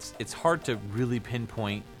 It's hard to really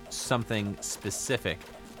pinpoint something specific.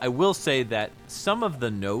 I will say that some of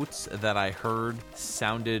the notes that I heard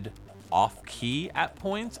sounded off-key at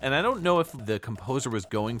points, and I don't know if the composer was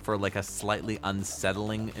going for like a slightly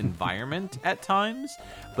unsettling environment at times,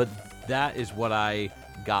 but that is what I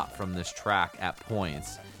got from this track at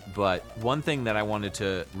points. But one thing that I wanted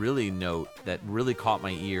to really note that really caught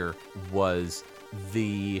my ear was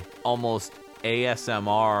the almost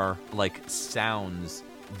ASMR like sounds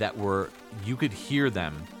that were, you could hear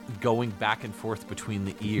them going back and forth between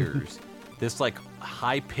the ears. This like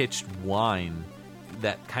high-pitched whine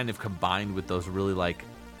that kind of combined with those really like,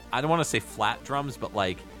 I don't want to say flat drums, but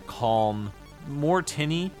like calm, more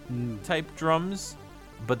tinny type drums.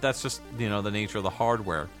 But that's just, you know, the nature of the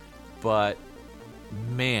hardware. But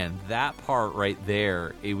man, that part right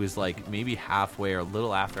there, it was like maybe halfway or a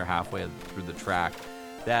little after halfway through the track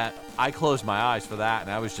that I closed my eyes for that, and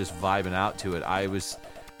I was just vibing out to it. I was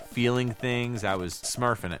feeling things. I was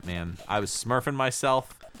smurfing it, man. I was smurfing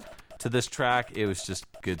myself to this track. It was just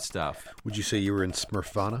good stuff. Would you say you were in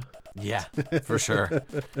Smurfana? Yeah, for sure.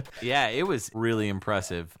 Yeah, it was really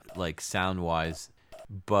impressive, like sound-wise.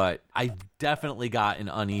 But I definitely got an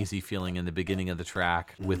uneasy feeling in the beginning of the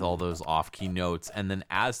track with all those off-key notes. And then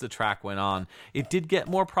as the track went on, it did get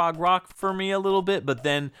more prog rock for me a little bit. But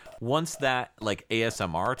then once that like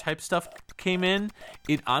ASMR type stuff came in,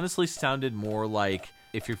 it honestly sounded more like,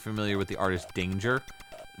 if you're familiar with the artist Danger,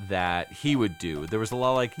 that he would do. There was a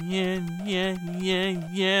lot of like, yeah,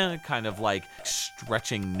 kind of like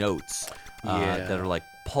stretching notes that are like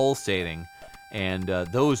pulsating. And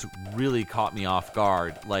those really caught me off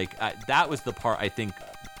guard. Like, that was the part I think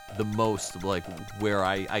the most, like, where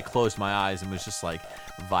I closed my eyes and was just, like,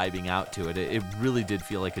 vibing out to it. It really did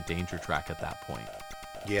feel like a Danger track at that point.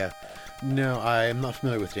 Yeah. No, I'm not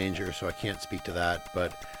familiar with Danger, so I can't speak to that,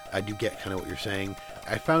 but I do get kind of what you're saying.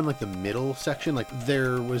 I found, like, the middle section, like,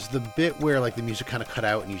 there was the bit where, like, the music kind of cut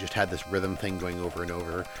out and you just had this rhythm thing going over and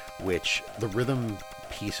over, which the rhythm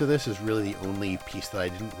piece of this is really the only piece that I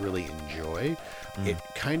didn't really enjoy. It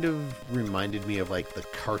kind of reminded me of like the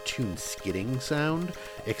cartoon skidding sound,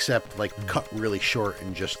 except like cut really short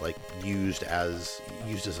and just like used as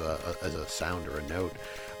a sound or a note.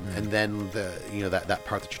 And then that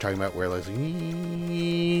part that you're talking about where like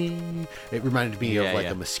it reminded me of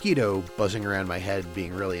a mosquito buzzing around my head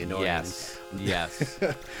being really annoying. Yes.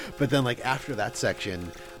 But then like after that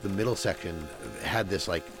section, the middle section had this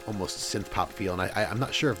like almost synth pop feel, and I'm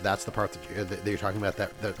not sure if that's the part that you're talking about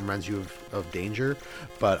that reminds you of Danger,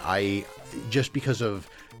 but I just because of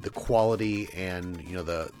the quality and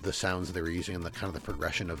the sounds that they were using and the kind of the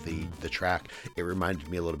progression of the track, it reminded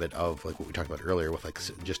me a little bit of like what we talked about earlier with like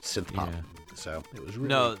just synth pop. So it was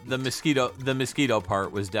really the mosquito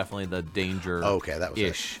part was definitely the Danger. Okay, that was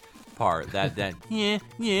ish. Part that yeah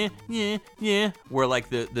where like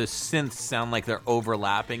the synths sound like they're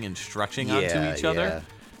overlapping and stretching onto each other.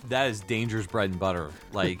 That is Danger's bread and butter.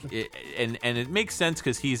 Like and it makes sense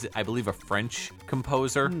because he's, I believe, a French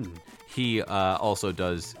composer. He also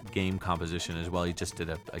does game composition as well. He just did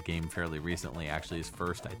a game fairly recently, actually his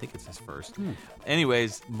first. I think it's his first.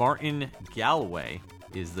 Anyways, Martin Galloway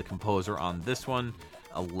is the composer on this one.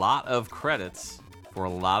 A lot of credits for a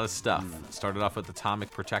lot of stuff. Started off with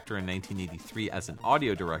Atomic Protector in 1983 as an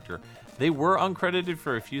audio director. They were uncredited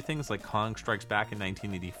for a few things like Kong Strikes Back in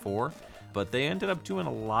 1984, but they ended up doing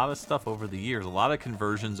a lot of stuff over the years. A lot of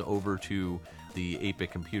conversions over to the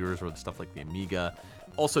 8-bit computers or the stuff like the Amiga.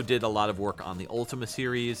 Also did a lot of work on the Ultima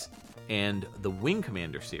series and the Wing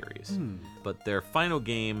Commander series. But their final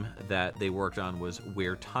game that they worked on was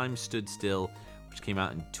Where Time Stood Still, which came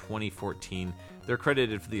out in 2014. They're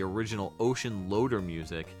credited for the original Ocean Loader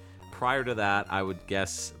music. Prior to that, I would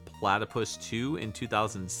guess Platypus 2 in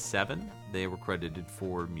 2007. They were credited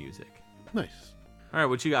for music. Nice. All right,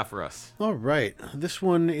 what you got for us? All right. This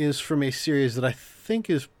one is from a series that I think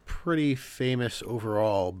is pretty famous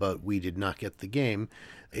overall, but we did not get the game.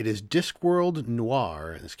 It is Discworld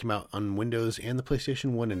Noir. This came out on Windows and the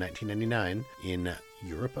PlayStation 1 in 1999 in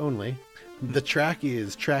Europe only. The track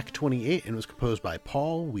is track 28 and was composed by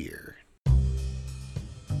Paul Weir.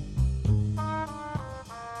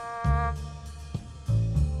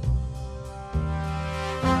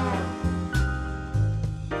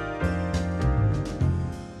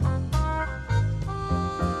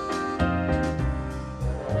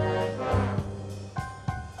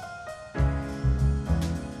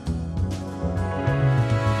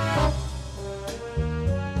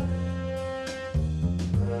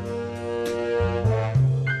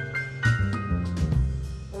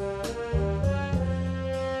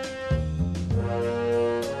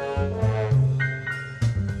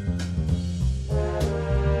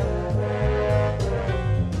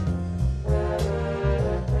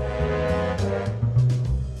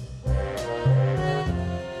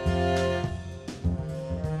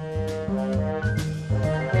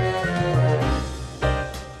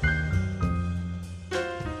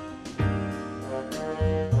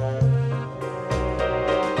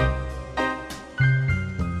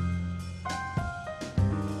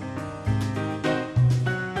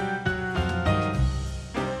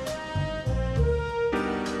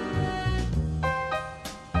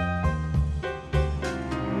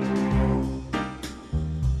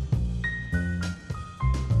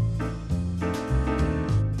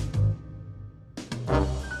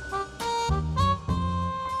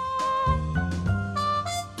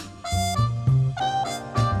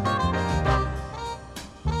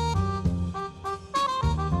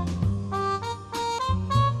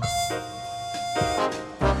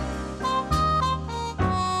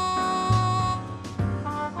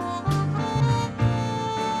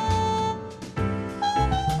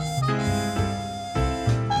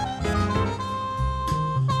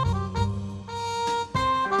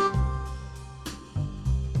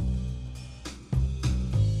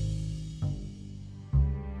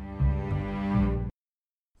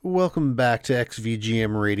 Welcome back to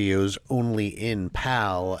XVGM Radio's Only in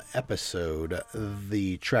PAL episode.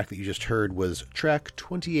 The track that you just heard was track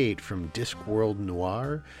 28 from Discworld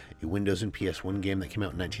Noir, a Windows and PS1 game that came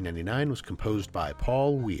out in 1999, was composed by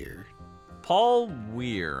Paul Weir. Paul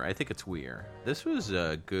Weir, I think it's Weir. This was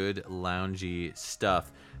good loungy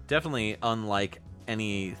stuff. Definitely unlike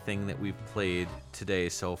anything that we've played today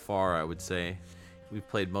so far, I would say. We've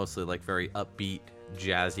played mostly like very upbeat,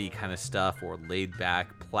 jazzy kind of stuff or laid back,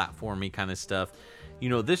 platformy kind of stuff. You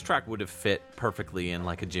know, this track would have fit perfectly in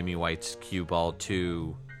like a Jimmy White's Cue Ball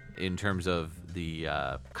 2 in terms of the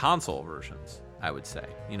console versions, I would say.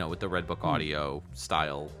 You know, with the Red Book Audio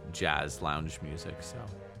style jazz lounge music, so...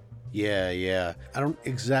 Yeah. I don't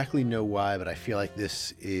exactly know why, but I feel like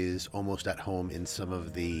this is almost at home in some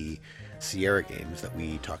of the Sierra games that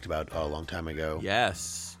we talked about a long time ago.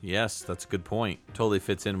 Yes, that's a good point. Totally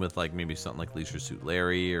fits in with like maybe something like Leisure Suit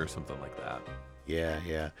Larry or something like that.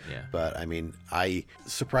 Yeah. But I mean, I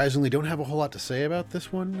surprisingly don't have a whole lot to say about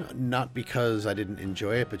this one. Not because I didn't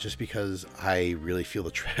enjoy it, but just because I really feel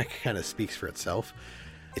the track kind of speaks for itself.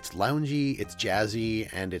 It's loungy, it's jazzy,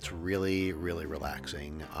 and it's really, really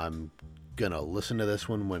relaxing. I'm gonna listen to this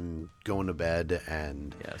one when going to bed,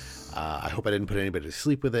 and yes. I hope I didn't put anybody to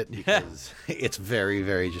sleep with it, because it's very,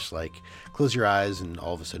 very just like close your eyes and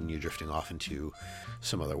all of a sudden you're drifting off into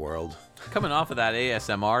some other world. Coming off of that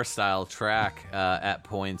ASMR style track at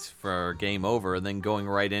points for Game Over, and then going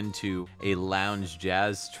right into a lounge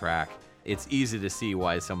jazz track, it's easy to see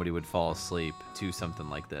why somebody would fall asleep to something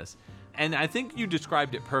like this. And I think you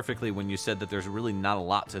described it perfectly when you said that there's really not a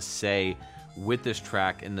lot to say with this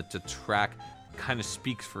track, and that the track kind of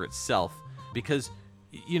speaks for itself. Because,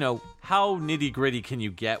 you know, how nitty-gritty can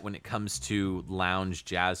you get when it comes to lounge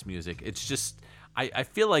jazz music? It's just, I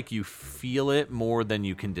feel like you feel it more than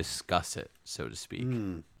you can discuss it, so to speak.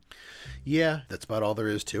 Yeah, that's about all there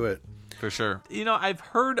is to it. For sure. I've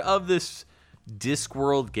heard of this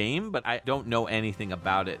Discworld game, but I don't know anything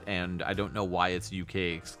about it, and I don't know why it's UK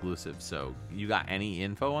exclusive. So you got any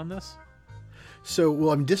info on this? So,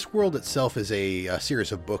 Discworld itself is a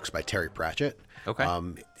series of books by Terry Pratchett. Okay.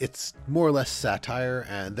 It's more or less satire,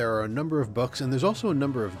 and there are a number of books, and there's also a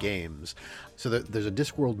number of games. So there's a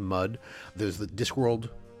Discworld Mud, there's the Discworld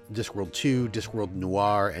 2, Discworld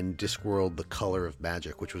Noir, and Discworld The Color of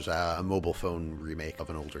Magic, which was a mobile phone remake of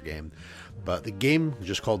an older game. But the game,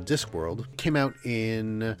 just called Discworld, came out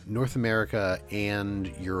in North America and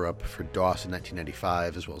Europe for DOS in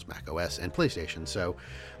 1995, as well as Mac OS and PlayStation. So,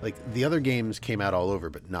 the other games came out all over,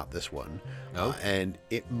 but not this one. Oh. And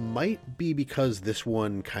it might be because this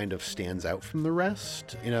one kind of stands out from the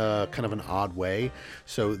rest in a kind of an odd way.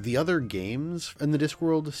 So the other games in the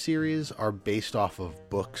Discworld series are based off of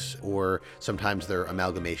books, or sometimes they're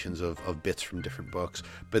amalgamations of bits from different books.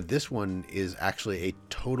 But this one is actually a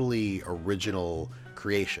totally original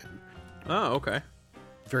creation. Oh, okay.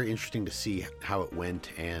 Very interesting to see how it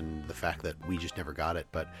went, and the fact that we just never got it.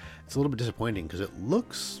 But it's a little bit disappointing because it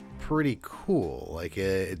looks pretty cool,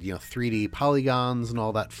 3D polygons and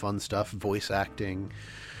all that fun stuff, voice acting,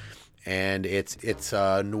 and it's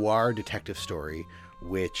a noir detective story,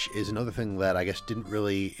 which is another thing that I guess didn't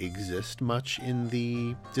really exist much in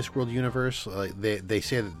the Discworld universe. They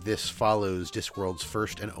say that this follows Discworld's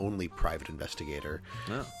first and only private investigator,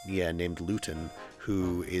 named Luton,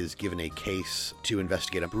 who is given a case to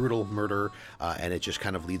investigate a brutal murder, and it just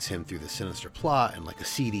kind of leads him through the sinister plot and a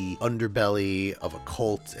seedy underbelly of a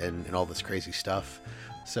cult and all this crazy stuff.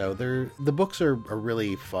 So the books are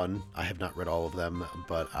really fun. I have not read all of them,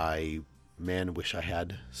 but I wish I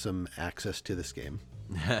had some access to this game.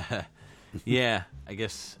 Yeah, I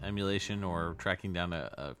guess emulation or tracking down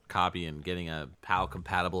a copy and getting a PAL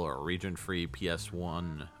compatible or region free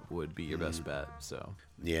PS1 would be your best bet. So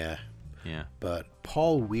Yeah. Yeah. But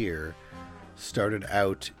Paul Weir started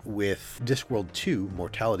out with Discworld 2,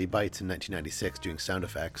 Mortality Bites, in 1996, doing sound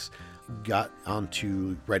effects. Got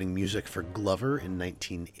onto writing music for Glover in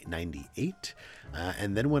 1998,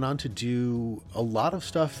 and then went on to do a lot of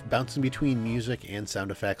stuff bouncing between music and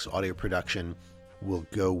sound effects, audio production. We'll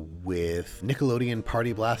go with Nickelodeon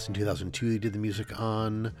Party Blast in 2002. He did the music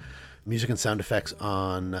and sound effects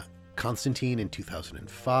on Constantine in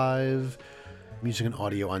 2005. Music and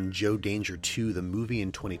audio on Joe Danger 2, the movie,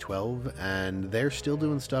 in 2012, and they're still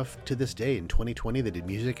doing stuff to this day. In 2020, they did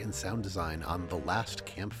music and sound design on The Last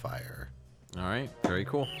Campfire. All right, very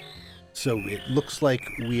cool. So it looks like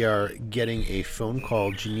we are getting a phone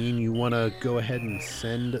call. Janine, you want to go ahead and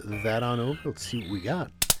send that on over? Let's see what we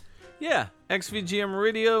got. Yeah, XVGM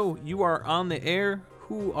Radio, you are on the air.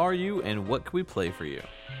 Who are you, and what can we play for you?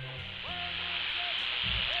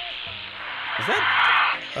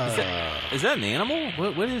 Is that an animal?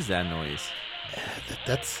 What is that noise?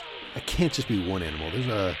 That can't just be one animal.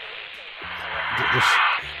 I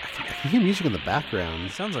can hear music in the background.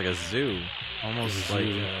 It sounds like a zoo, almost like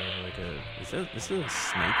a. Is this a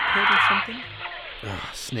snake pit or something?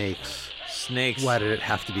 Snakes. Snakes. Why did it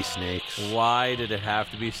have to be snakes? Why did it have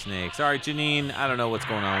to be snakes? All right, Janine, I don't know what's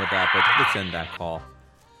going on with that, but let's end that call.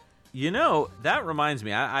 That reminds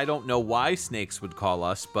me, I don't know why Snakes would call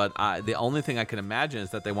us, but the only thing I can imagine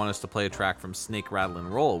is that they want us to play a track from Snake, Rattle,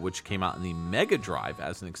 and Roll, which came out in the Mega Drive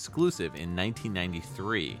as an exclusive in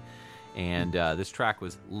 1993. And this track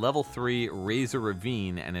was Level 3 Razor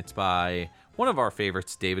Ravine, and it's by one of our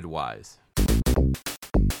favorites, David Wise.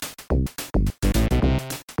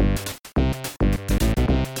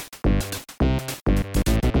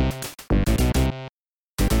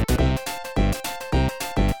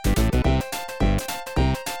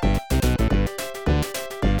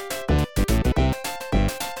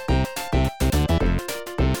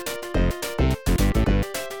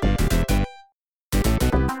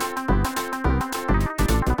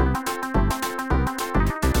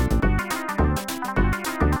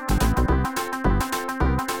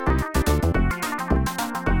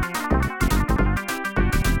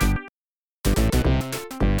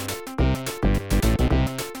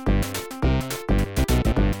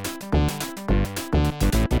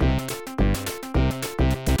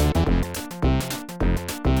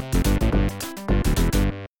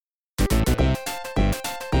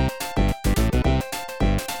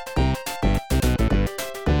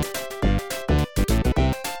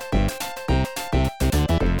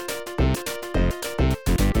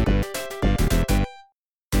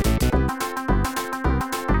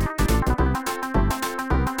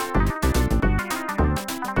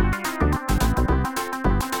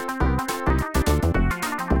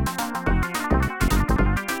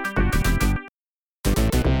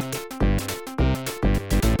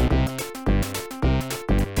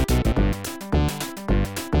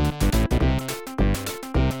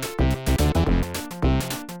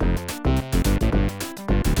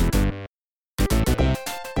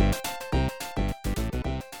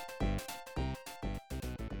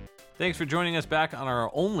 Thanks for joining us back on our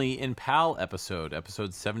Only in PAL episode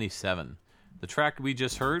 77. The track we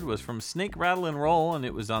just heard was from Snake Rattle and Roll, and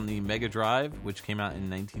it was on the Mega Drive, which came out in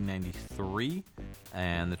 1993.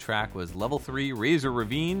 And the track was Level 3 Razor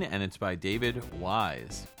Ravine, and it's by David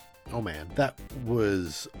Wise. Oh man, that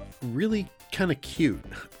was really kind of cute.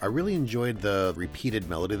 I really enjoyed the repeated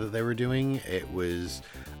melody that they were doing. It was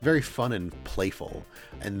very fun and playful.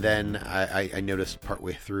 And then I noticed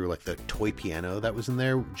partway through, like, the toy piano that was in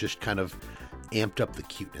there just kind of amped up the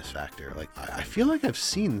cuteness factor. Like, I feel like I've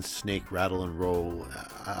seen Snake Rattle and Roll.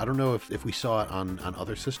 I don't know if we saw it on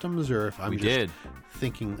other systems or if I'm just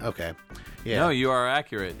thinking, okay. Yeah. No, you are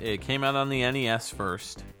accurate. It came out on the NES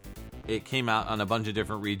first. It came out on a bunch of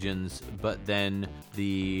different regions, but then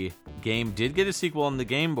the game did get a sequel on the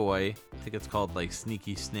Game Boy. I think it's called, like,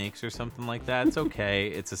 Sneaky Snakes or something like that. It's okay.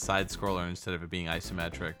 It's a side-scroller instead of it being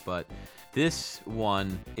isometric, but this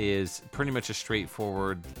one is pretty much a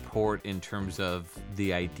straightforward port in terms of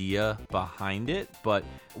the idea behind it. But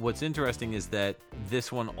what's interesting is that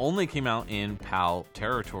this one only came out in PAL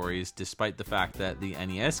territories, despite the fact that the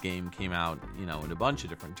NES game came out, in a bunch of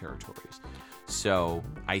different territories. So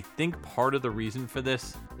I think part of the reason for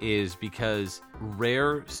this is because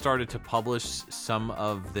Rare started to publish some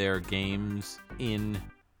of their games in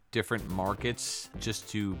different markets just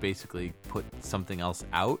to basically put something else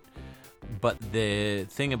out. But the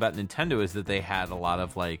thing about Nintendo is that they had a lot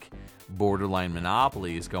of, like, borderline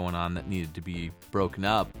monopolies going on that needed to be broken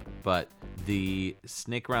up. But the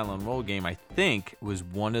Snake Rattle and Roll game, I think, was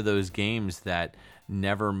one of those games that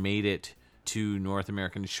never made it to North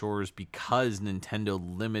American shores because Nintendo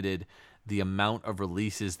limited the amount of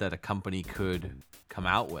releases that a company could come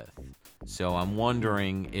out with. So I'm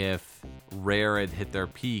wondering if Rare had hit their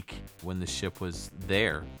peak when the ship was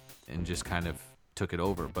there and just kind of took it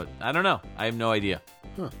over. But I don't know. I have no idea.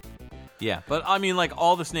 Huh. Yeah, but I mean, like,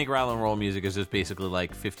 all the Snake Rattle and Roll music is just basically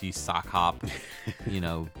like 50s sock hop,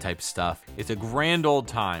 type stuff. It's a grand old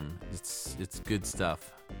time. It's good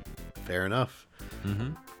stuff. Fair enough.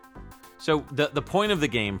 Mm-hmm. So the point of the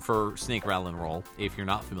game for Snake Rattle and Roll, if you're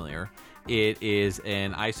not familiar, it is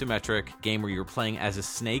an isometric game where you're playing as a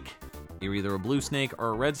snake. You're either a blue snake or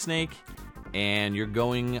a red snake, and you're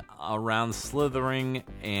going around slithering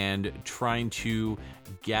and trying to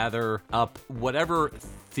gather up whatever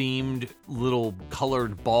themed little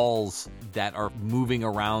colored balls that are moving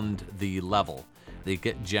around the level. They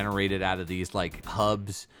get generated out of these, like,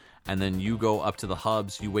 hubs, and then you go up to the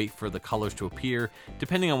hubs, you wait for the colors to appear.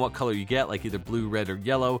 Depending on what color you get, like either blue, red, or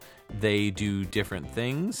yellow, they do different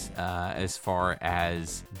things as far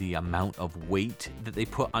as the amount of weight that they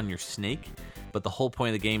put on your snake. But the whole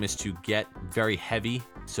point of the game is to get very heavy,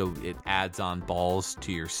 so it adds on balls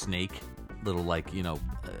to your snake, little, like,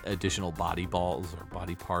 additional body balls or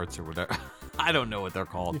body parts or whatever. I don't know what they're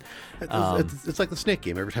called. It's like the snake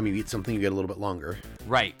game. Every time you eat something, you get a little bit longer.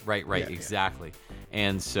 Right, exactly. Yeah.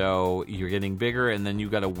 And so you're getting bigger, and then you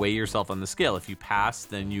got to weigh yourself on the scale. If you pass,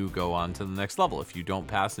 then you go on to the next level. If you don't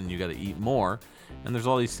pass, then you got to eat more. And there's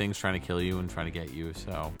all these things trying to kill you and trying to get you.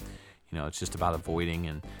 So, it's just about avoiding.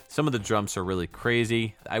 And some of the jumps are really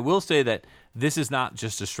crazy. I will say that this is not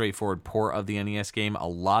just a straightforward port of the NES game. A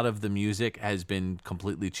lot of the music has been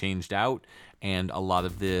completely changed out, and a lot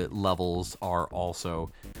of the levels are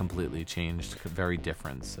also completely changed, very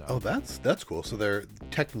different. So. Oh, that's cool. So they're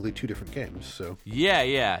technically two different games. So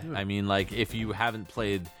yeah. I mean, like, if you haven't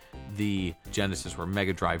played the Genesis or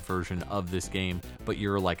Mega Drive version of this game, but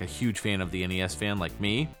you're, like, a huge fan of the NES fan, like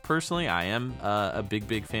me personally, I am a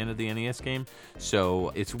big fan of the NES game.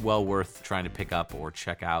 So it's well worth trying to pick up or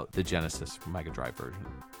check out the Genesis Mega Drive version.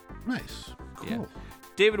 Nice, cool. Yeah.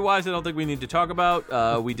 David Wise, I don't think we need to talk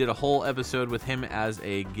about. We did a whole episode with him as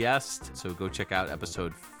a guest, so go check out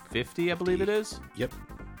episode 50, I believe it is. Yep.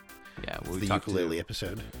 Yeah, the ukulele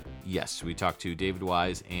episode. Yes, we talked to David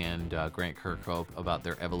Wise and Grant Kirkhope about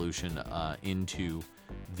their evolution into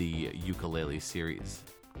the ukulele series.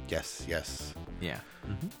 Yes. Yeah.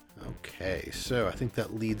 Mm-hmm. Okay, so I think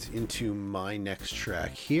that leads into my next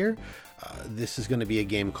track here. This is going to be a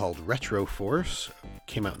game called Retro Force.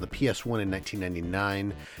 Came out in the PS1 in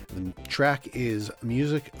 1999. The track is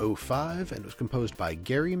Music 05, and it was composed by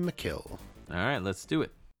Gary McKill. All right, let's do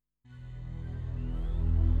it.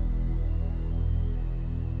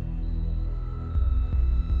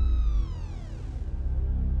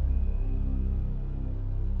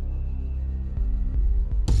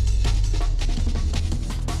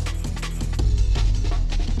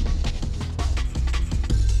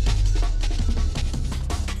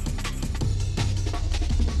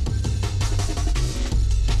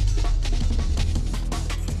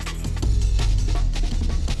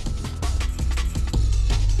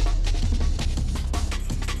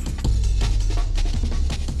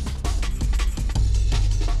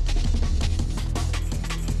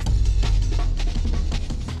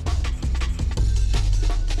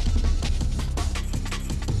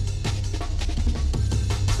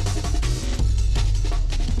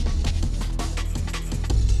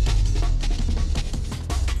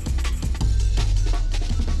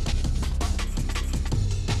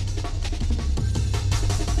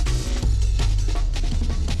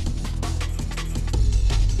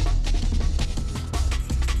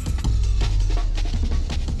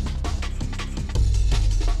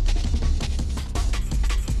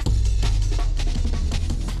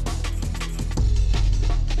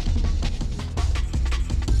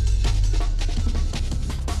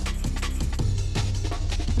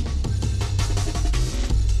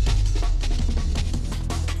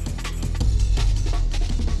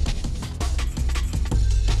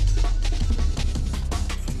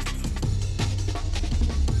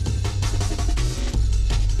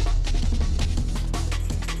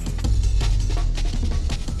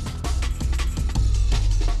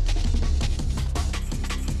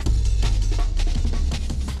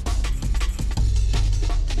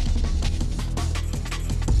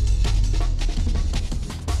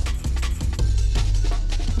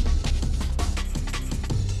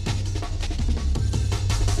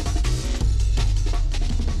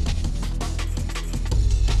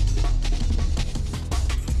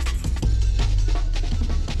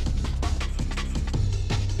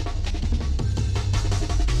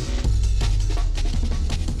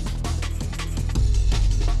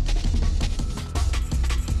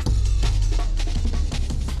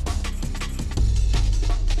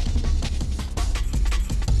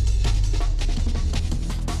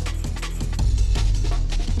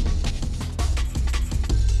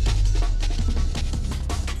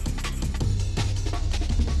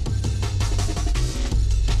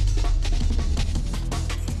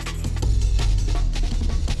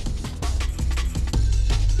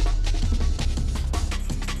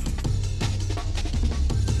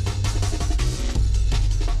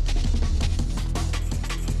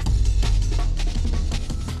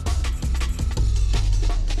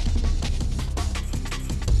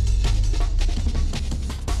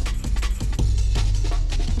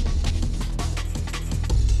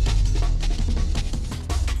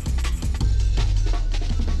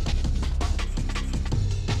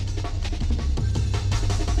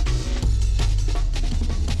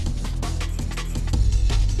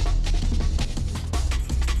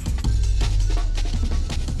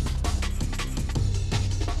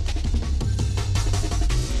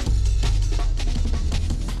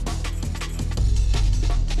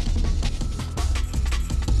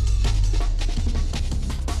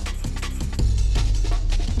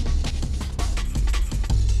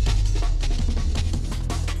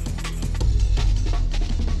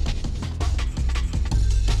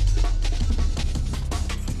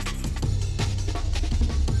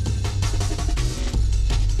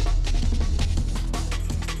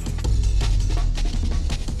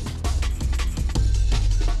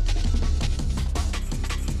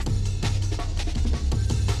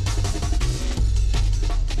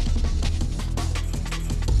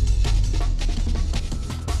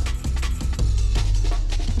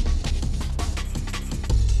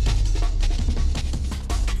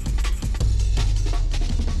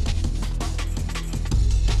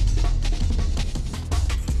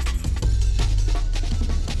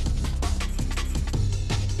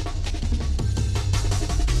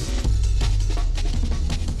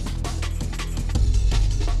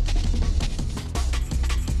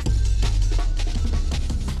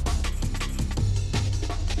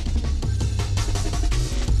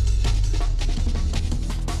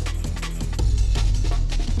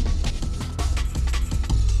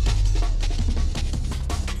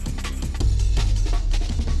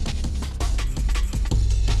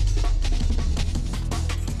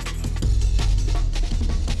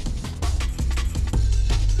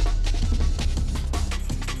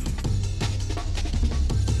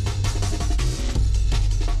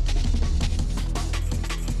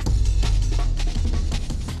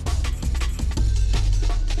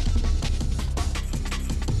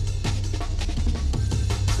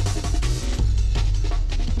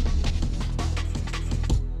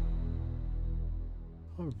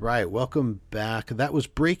 Right, welcome back. That was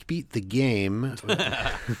Breakbeat the game.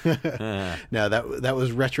 No, that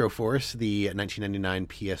was Retro Force, the 1999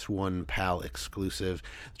 PS1 PAL exclusive.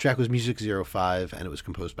 The track was Music 05, and it was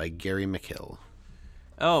composed by Gary McHill.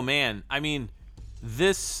 Oh, man. I mean,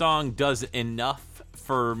 this song does enough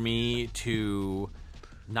for me to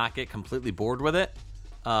not get completely bored with it.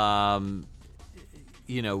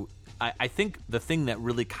 You know, I think the thing that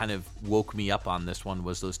really kind of woke me up on this one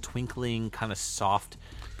was those twinkling, kind of soft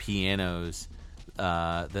pianos,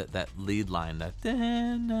 that lead line, that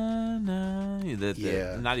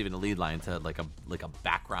not even a lead line, to like a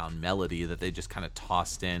background melody that they just kind of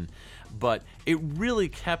tossed in, but it really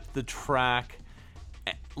kept the track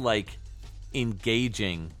like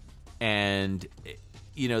engaging. And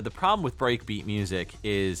you know, the problem with breakbeat music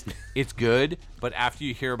is it's good, but after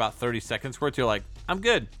you hear about 30 seconds worth, you're like, I'm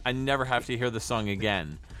good. I never have to hear the song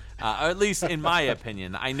again. Or at least in my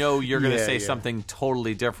opinion. I know you're going to say something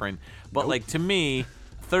totally different, but like to me,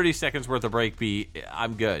 30 seconds worth of breakbeat,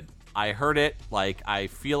 I'm good. I heard it. Like, I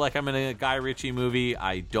feel like I'm in a Guy Ritchie movie.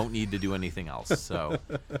 I don't need to do anything else. So,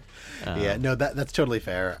 yeah, no, that's totally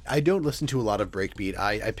fair. I don't listen to a lot of breakbeat.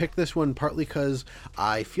 I picked this one partly because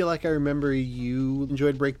I feel like I remember you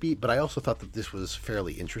enjoyed breakbeat, but I also thought that this was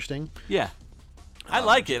fairly interesting. Yeah. I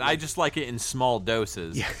like it. I just like it in small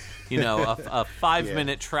doses. Yeah. You know, a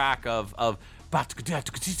 5-minute track of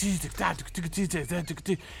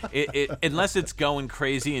unless it's going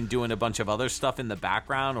crazy and doing a bunch of other stuff in the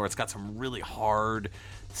background, or it's got some really hard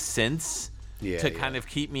synths to kind of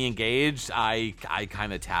keep me engaged, I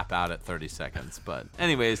kind of tap out at 30 seconds. But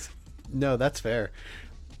anyways. No, that's fair.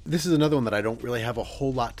 This is another one that I don't really have a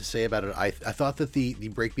whole lot to say about it. I thought that the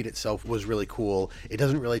breakbeat itself was really cool. It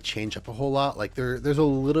doesn't really change up a whole lot. Like there's a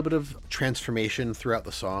little bit of transformation throughout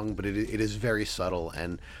the song, but it is very subtle.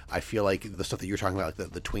 And I feel like the stuff that you're talking about,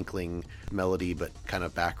 like the twinkling melody, but kind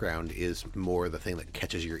of background, is more the thing that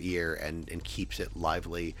catches your ear and keeps it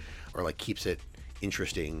lively, or like keeps it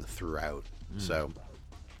interesting throughout. So,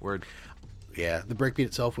 word. Yeah, the breakbeat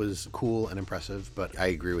itself was cool and impressive, but I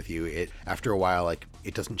agree with you. It, after a while, like,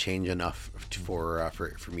 it doesn't change enough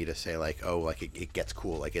for me to say like, oh, like it gets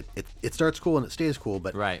cool. Like it starts cool and it stays cool,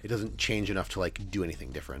 but it doesn't change enough to like do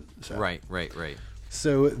anything different. So. Right.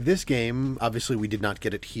 So this game, obviously, we did not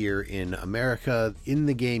get it here in America. In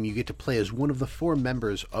the game, you get to play as one of the 4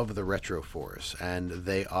 members of the Retro Force, and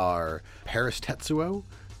they are Paris Tetsuo,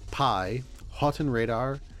 Pi, Houghton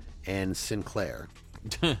Radar, and Sinclair.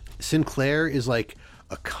 Sinclair is like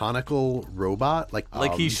a conical robot, like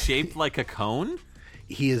he's shaped like a cone.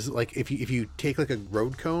 He is like, if you take like a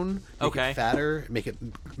road cone, make it fatter, make it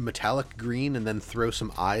metallic green, and then throw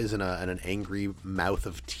some eyes and an angry mouth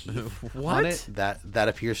of teeth on it. That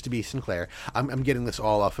appears to be Sinclair. I'm getting this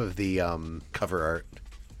all off of the cover art.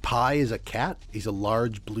 Pi is a cat. He's a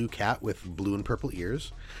large blue cat with blue and purple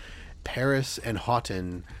ears. Paris and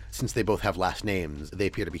Houghton, since they both have last names, they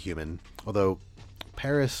appear to be human. Although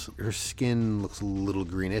Paris, her skin looks a little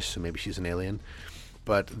greenish, so maybe she's an alien.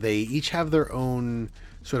 But they each have their own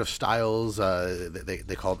sort of styles.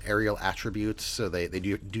 They call them aerial attributes, so they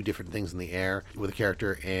do different things in the air with a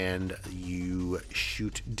character, and you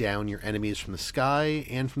shoot down your enemies from the sky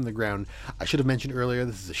and from the ground. I should have mentioned earlier,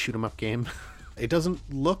 this is a shoot-'em-up game. It doesn't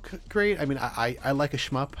look great. I mean, I like a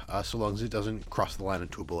shmup, so long as it doesn't cross the line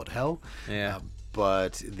into a bullet hell. Yeah.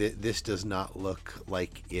 But this does not look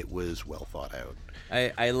like it was well thought out.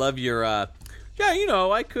 I love your, I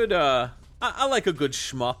could, I like a good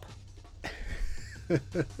shmup.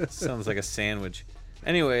 Sounds like a sandwich.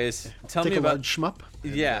 Anyways, tell me about large shmup.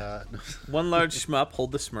 Yeah, one large shmup.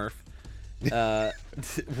 Hold the Smurf.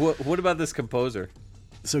 What about this composer?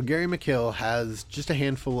 So Gary McHill has just a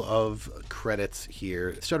handful of credits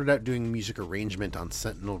here. Started out doing music arrangement on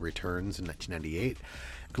Sentinel Returns in 1998.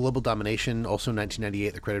 Global Domination, also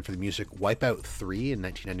 1998. They're credited for the music. Wipeout 3 in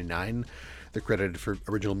 1999. They're credited for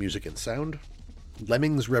original music and sound.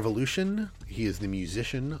 Lemmings Revolution, he is the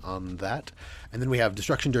musician on that. And then we have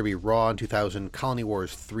Destruction Derby Raw in 2000, Colony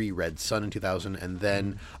Wars 3 Red Sun in 2000, and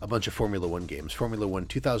then a bunch of Formula 1 games. Formula 1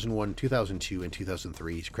 2001, 2002, and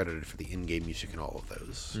 2003. He's credited for the in-game music in all of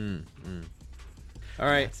those. All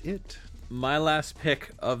right. That's it. My last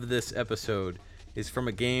pick of this episode is from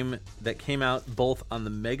a game that came out both on the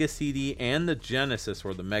Mega CD and the Genesis,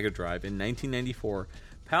 or the Mega Drive, in 1994.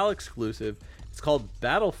 PAL exclusive. It's called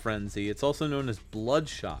Battle Frenzy. It's also known as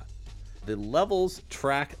Bloodshot. The levels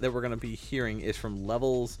track that we're going to be hearing is from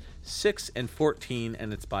levels 6 and 14,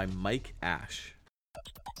 and it's by Mike Ash.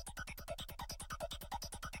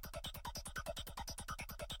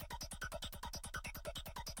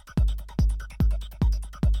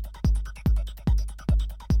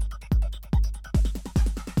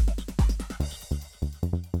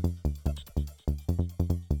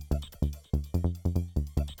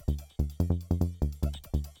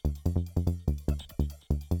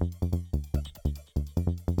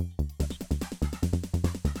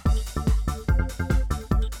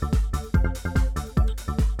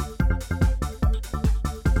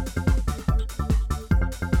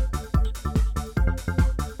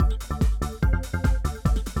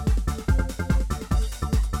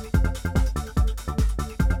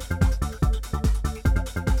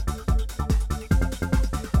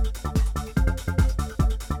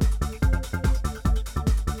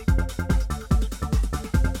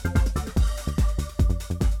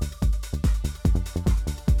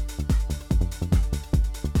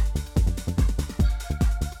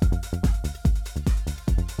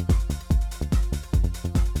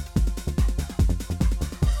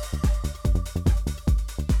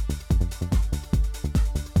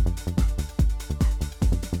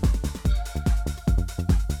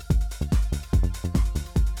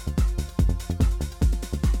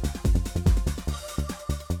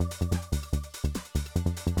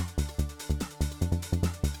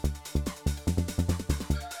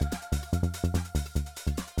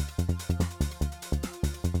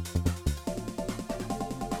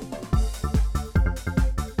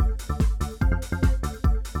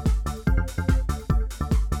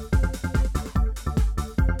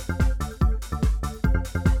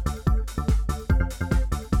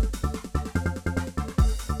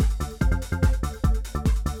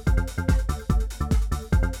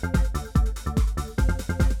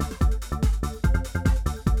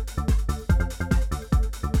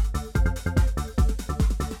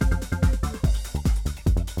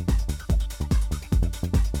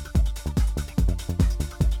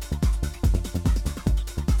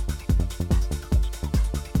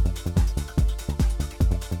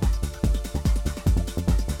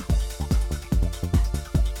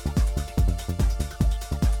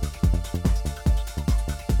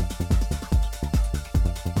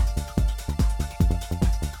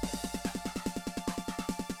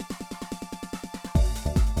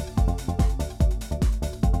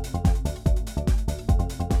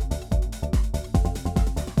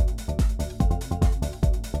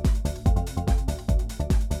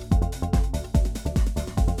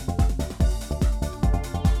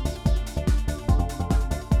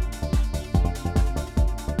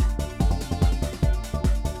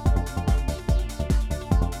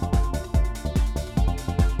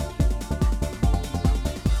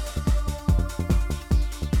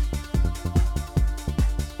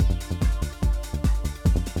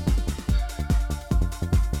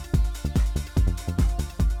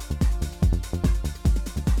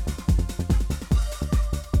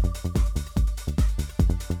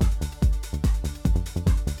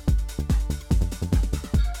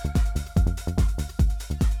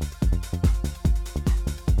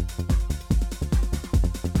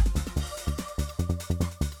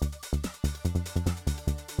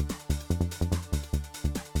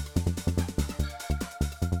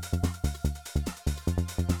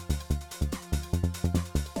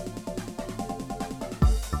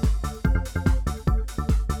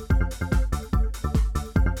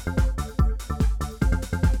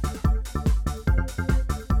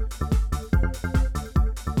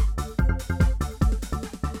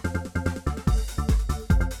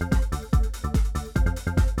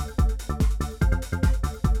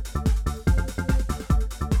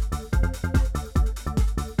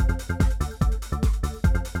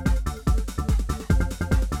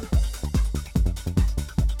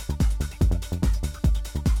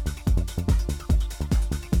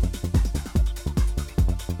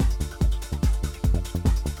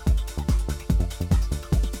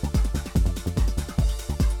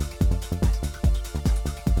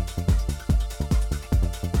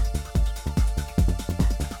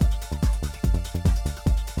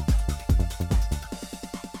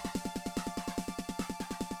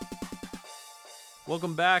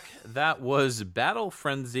 Welcome back. That was Battle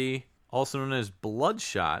Frenzy, also known as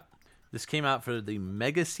Bloodshot. This came out for the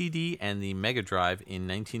Mega CD and the Mega Drive in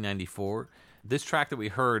 1994. This track that we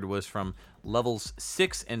heard was from levels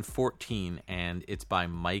 6 and 14, and it's by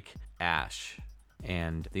Mike Ash.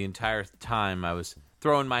 And the entire time I was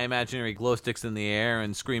throwing my imaginary glow sticks in the air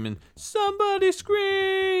and screaming, "Somebody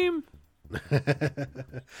scream!"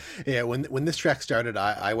 Yeah, when this track started,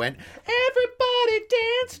 I went, "Everybody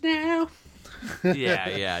dance now."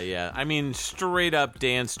 Yeah. I mean, straight up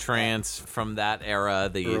dance trance from that era,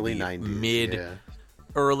 the Early 90s,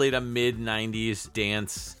 early to mid 90s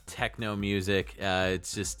dance techno music.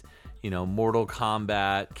 It's just, Mortal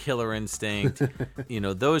Kombat, Killer Instinct.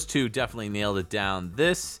 Those two definitely nailed it down.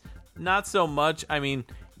 This, not so much. I mean,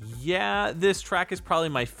 yeah, this track is probably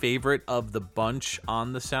my favorite of the bunch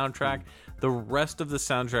on the soundtrack. The rest of the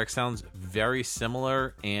soundtrack sounds very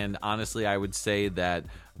similar, and honestly, I would say that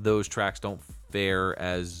those tracks don't fare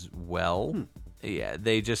as well. Yeah,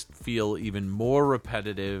 they just feel even more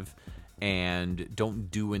repetitive and don't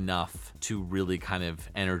do enough to really kind of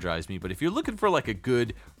energize me. But if you're looking for like a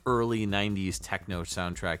good early 90s techno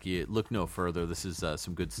soundtrack, you look no further. This is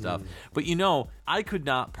some good stuff. But I could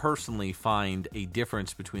not personally find a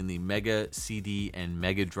difference between the Mega CD and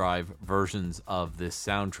Mega Drive versions of this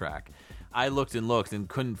soundtrack. I looked and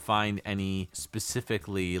couldn't find any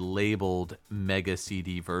specifically labeled Mega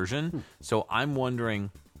CD version. So I'm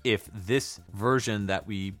wondering if this version that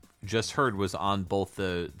we just heard was on both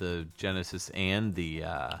the Genesis and the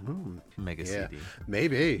Mega CD.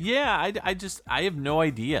 Maybe. Yeah, I have no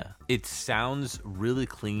idea. It sounds really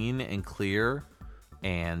clean and clear.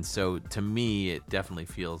 And so to me, it definitely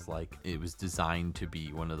feels like it was designed to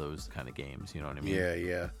be one of those kind of games. You know what I mean?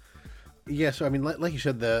 Yeah. Yeah, so I mean, like you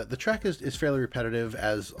said, the track is fairly repetitive,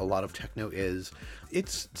 as a lot of techno is.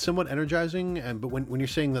 It's somewhat energizing, but when you're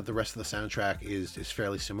saying that the rest of the soundtrack is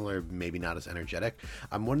fairly similar, maybe not as energetic,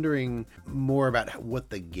 I'm wondering more about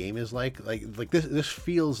what the game is like. Like this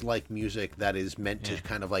feels like music that is meant to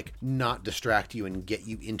kind of like not distract you and get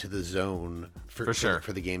you into the zone for sure.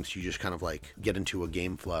 For the games, you just kind of like get into a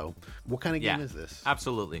game flow. What kind of game is this?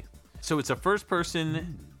 Absolutely. So it's a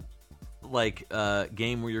first-person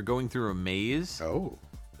game where you're going through a maze. Oh.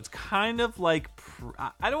 It's kind of like,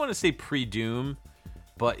 I don't want to say pre-Doom,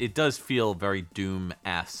 but it does feel very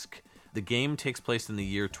Doom-esque. The game takes place in the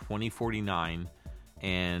year 2049,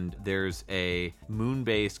 and there's a moon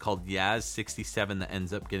base called Yaz 67 that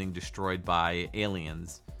ends up getting destroyed by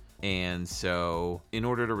aliens. And so, in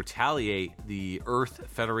order to retaliate, the Earth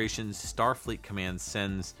Federation's Starfleet Command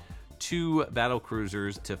sends 2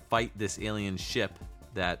 battlecruisers to fight this alien ship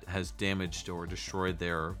that has damaged or destroyed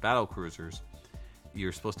their battle cruisers.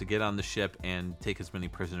 You're supposed to get on the ship and take as many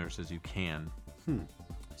prisoners as you can.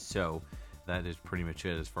 So that is pretty much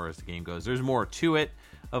it as far as the game goes. There's more to it,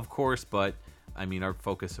 of course, but I mean, our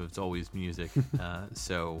focus is always music.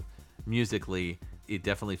 So musically, it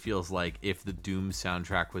definitely feels like if the Doom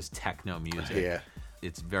soundtrack was techno music. Yeah.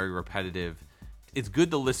 It's very repetitive. It's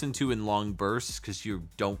good to listen to in long bursts because you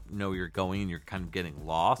don't know where you're going and you're kind of getting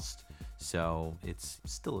lost. So it's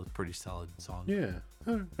still a pretty solid song. Yeah.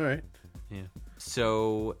 All right. Yeah.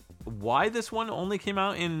 So why this one only came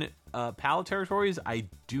out in PAL territories, I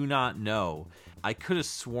do not know. I could have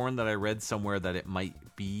sworn that I read somewhere that it might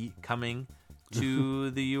be coming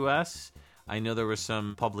to the U.S. I know there were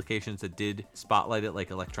some publications that did spotlight it,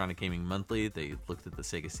 like Electronic Gaming Monthly. They looked at the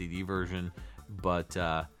Sega CD version, but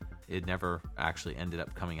it never actually ended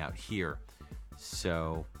up coming out here.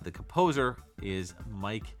 So the composer is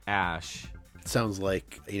Mike Ash. It sounds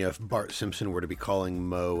like, if Bart Simpson were to be calling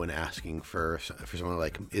Mo and asking for someone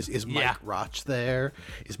like, is Mike Roch there?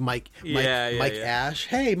 Is Mike Ash?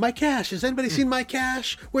 Hey, Mike Ash, has anybody seen Mike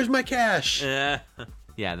Ash? Where's Mike Ash? Yeah,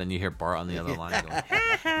 then you hear Bart on the other line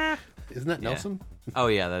going, Isn't that Nelson? Oh,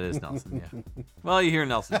 yeah, that is Nelson, yeah. Well, you hear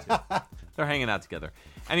Nelson, too. They're hanging out together.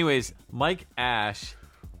 Anyways, Mike Ash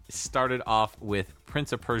started off with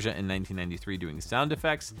Prince of Persia in 1993 doing sound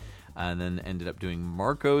effects, and then ended up doing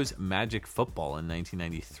Marco's Magic Football in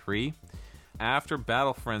 1993. After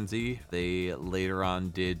Battle Frenzy, they later on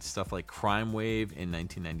did stuff like Crime Wave in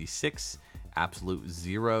 1996, Absolute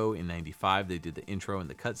Zero in 95. They did the intro and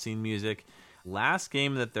the cutscene music. Last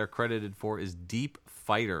game that they're credited for is Deep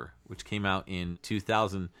Fighter, which came out in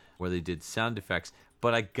 2000, where they did sound effects.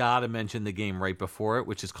 But I gotta mention the game right before it,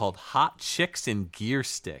 which is called Hot Chicks and Gear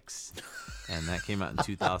Sticks. And that came out in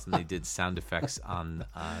 2000. They did sound effects on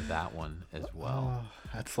that one as well. Oh,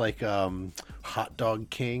 that's like Hot Dog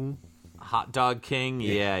King. Hot Dog King?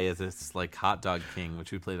 Yeah, it's like Hot Dog King,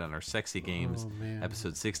 which we played on our Sexy Games,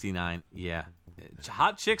 episode 69. Yeah.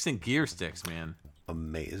 Hot Chicks and Gear Sticks, man.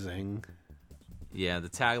 Amazing. Yeah, the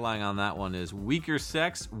tagline on that one is "Weaker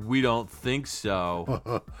sex? We don't think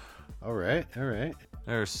so." All right.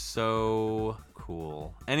 They're so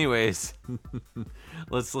cool. Anyways,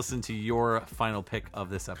 let's listen to your final pick of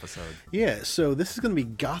this episode. Yeah, so this is going to be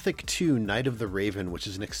Gothic 2 Night of the Raven, which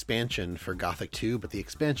is an expansion for Gothic 2, but the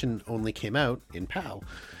expansion only came out in PAL.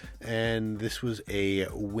 And this was a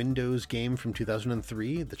Windows game from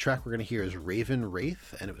 2003. The track we're going to hear is Raven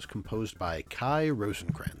Wraith, and it was composed by Kai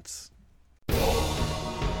Rosenkrantz.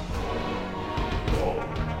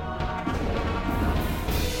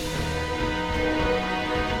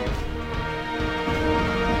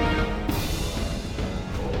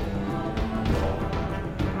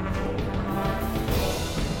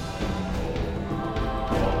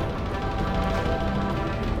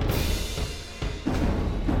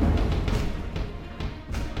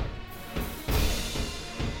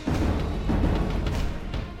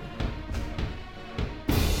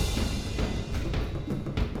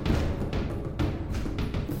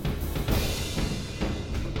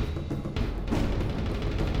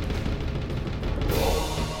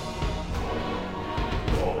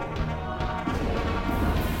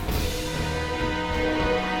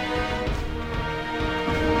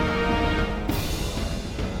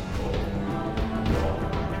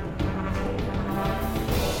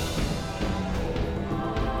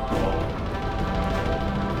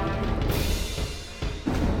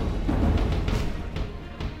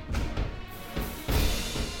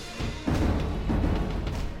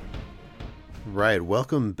 Right,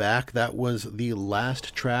 welcome back. That was the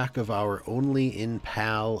last track of our Only in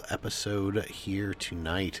PAL episode here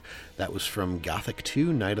tonight. That was from Gothic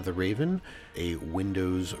 2, Night of the Raven, a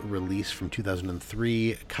Windows release from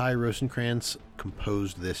 2003. Kai Rosenkrantz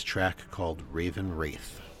composed this track called Raven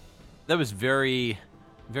Wraith. That was very,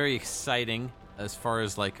 very exciting as far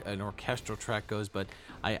as like an orchestral track goes, but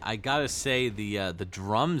I gotta say the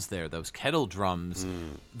drums there, those kettle drums,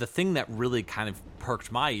 the thing that really kind of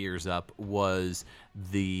perked my ears up was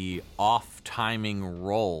the off-timing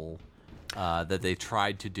roll that they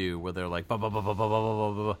tried to do, where they're like, bah, bah, bah, bah, bah,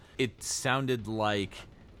 bah, bah, bah. It sounded like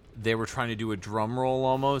they were trying to do a drum roll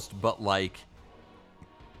almost, but like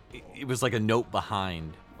it was like a note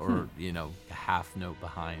behind, or a half note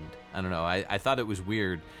behind. I don't know. I thought it was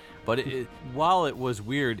weird. But while it was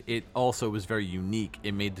weird, it also was very unique.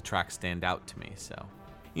 It made the track stand out to me. So,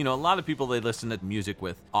 a lot of people, they listen to music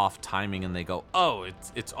with off timing and they go, "Oh,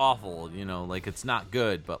 it's awful," like it's not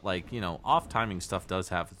good. But like, off timing stuff does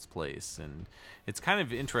have its place, and it's kind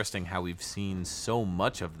of interesting how we've seen so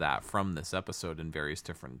much of that from this episode in various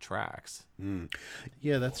different tracks.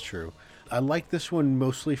 Yeah, that's true. I like this one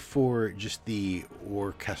mostly for just the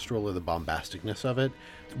orchestral or the bombasticness of it.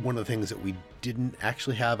 One of the things that we didn't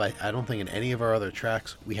actually have, I don't think in any of our other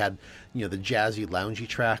tracks, we had, the jazzy, loungy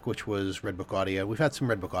track, which was Red Book Audio. We've had some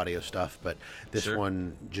Red Book Audio stuff, but this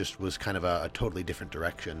one just was kind of a totally different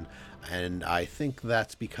direction. And I think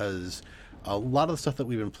that's because a lot of the stuff that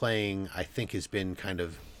we've been playing, I think, has been kind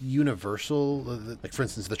of universal. Like, for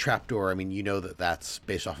instance, the Trapdoor, I mean, that's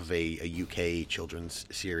based off of a UK children's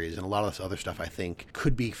series, and a lot of this other stuff, I think,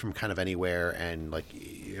 could be from kind of anywhere, and like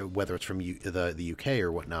whether it's from the UK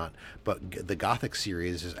or whatnot. But the Gothic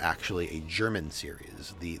series is actually a German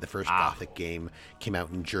series. The first Gothic game came out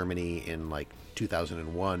in Germany in like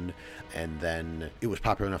 2001, and then it was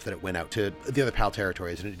popular enough that it went out to the other PAL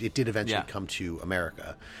territories, and it did eventually come to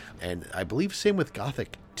America. And I believe same with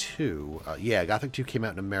Gothic 2. Gothic 2 came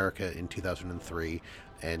out in America in 2003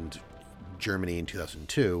 and Germany in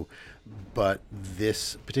 2002, but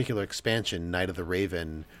this particular expansion, Night of the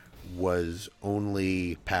Raven, was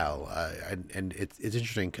only PAL. And it's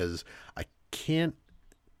interesting because I can't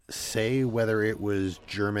say whether it was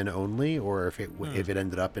German only or if it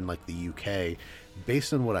ended up in like the UK.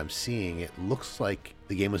 Based on what I'm seeing, it looks like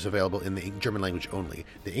the game was available in the German language only.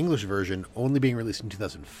 The English version only being released in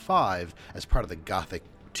 2005 as part of the Gothic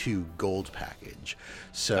 2 Gold package.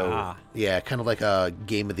 So kind of like a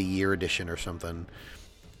Game of the Year edition or something.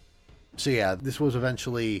 So yeah, this was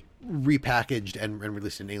eventually repackaged and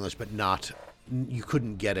released in English, but not, you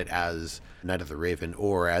couldn't get it as Night of the Raven,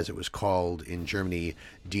 or as it was called in Germany,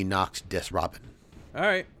 Die Nacht des Raben. All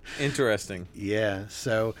right. Interesting. Yeah.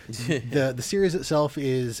 So the series itself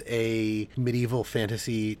is a medieval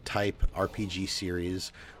fantasy type RPG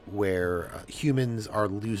series where humans are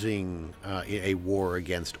losing a war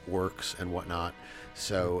against orcs and whatnot.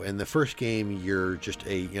 So in the first game, you're just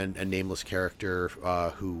a nameless character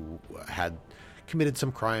who had committed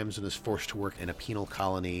some crimes and is forced to work in a penal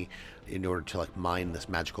colony in order to like mine this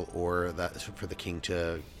magical ore that's for the king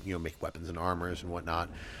to, you know, make weapons and armors and whatnot.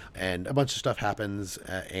 And a bunch of stuff happens,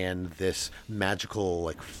 and this magical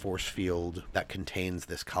like force field that contains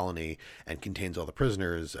this colony and contains all the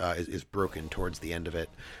prisoners is broken towards the end of it.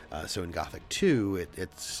 So in Gothic 2,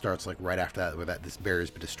 it starts like right after that, where this barrier's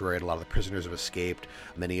been destroyed. A lot of the prisoners have escaped.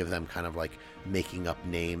 Many of them kind of like making up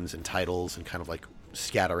names and titles and kind of like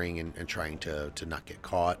scattering and trying to not get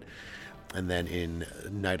caught. And then in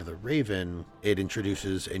Night of the Raven, it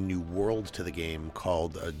introduces a new world to the game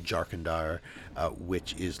called Jarkandar,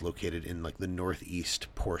 which is located in like the northeast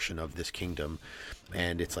portion of this kingdom.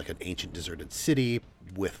 And it's like an ancient deserted city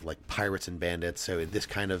with like pirates and bandits. So this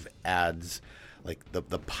kind of adds like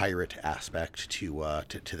the pirate aspect to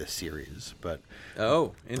this series. But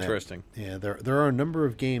oh, interesting. Yeah, there are a number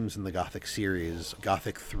of games in the Gothic series,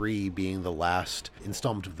 Gothic 3 being the last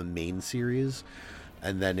installment of the main series.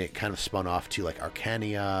 And then it kind of spun off to like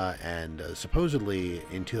Arcania, and supposedly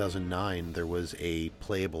in 2009 there was a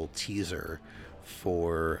playable teaser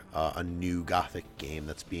for a new Gothic game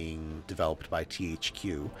that's being developed by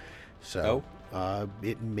THQ. So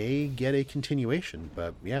it may get a continuation,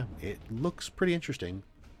 but yeah, it looks pretty interesting.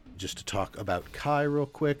 Just to talk about Kai real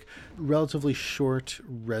quick, relatively short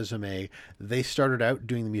resume. They started out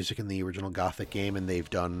doing the music in the original Gothic game, and they've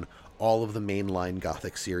done all of the mainline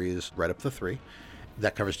Gothic series right up to 3.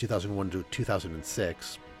 That covers 2001 to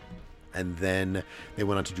 2006. And then they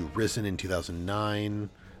went on to do Risen in 2009.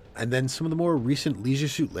 And then some of the more recent Leisure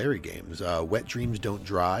Suit Larry games. Wet Dreams Don't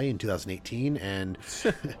Dry in 2018 and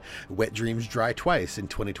Wet Dreams Dry Twice in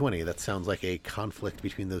 2020. That sounds like a conflict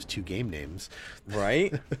between those two game names.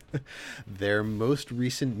 Right? Their most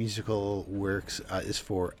recent musical works is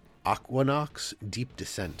for Aquanox Deep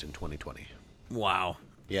Descent in 2020. Wow.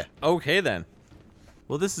 Yeah. Okay, then.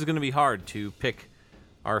 Well, this is going to be hard to pick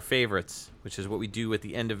our favorites, which is what we do at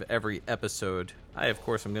the end of every episode. Of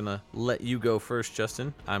course, I'm going to let you go first,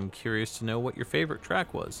 Justin. I'm curious to know what your favorite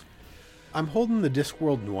track was. I'm holding the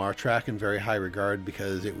Discworld Noir track in very high regard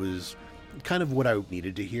because it was kind of what I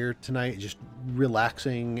needed to hear tonight. Just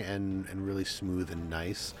relaxing and really smooth and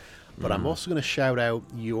nice. But I'm also going to shout out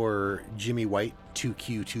your Jimmy White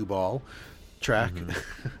 2Q 2-ball track.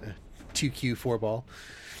 2Q 4-ball.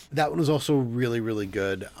 That one was also really, really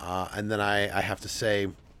good. And then I have to say,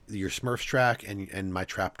 your Smurfs track and my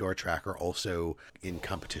Trapdoor track are also in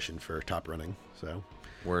competition for top running. So,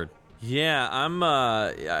 word. Yeah,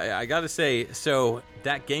 I got to say, so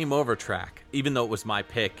that Game Over track, even though it was my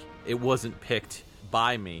pick, it wasn't picked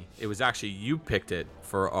by me. It was actually you picked it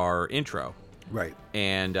for our intro. Right.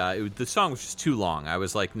 And the song was just too long. I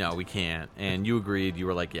was like, no, we can't. And you agreed. You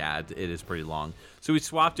were like, yeah, it is pretty long. So we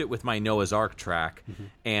swapped it with my Noah's Ark track.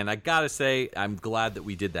 And I got to say, I'm glad that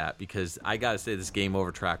we did that because I got to say this Game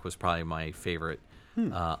Over track was probably my favorite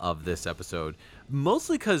of this episode.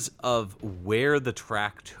 Mostly because of where the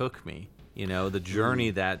track took me. You know, the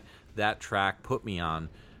journey that track put me on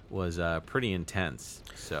was pretty intense.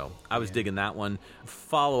 So I was digging that one.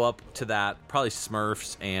 Follow up to that, probably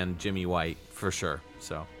Smurfs and Jimmy White for sure.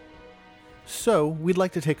 So we'd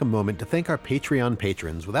like to take a moment to thank our Patreon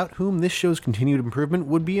patrons, without whom this show's continued improvement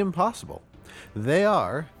would be impossible. They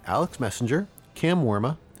are Alex Messenger, Cam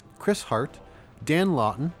Worma, Chris Hart, Dan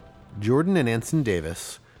Lawton, Jordan and Anson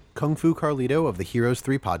Davis, Kung Fu Carlito of the Heroes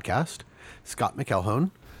 3 podcast, Scott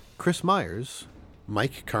McElhone, Chris Myers,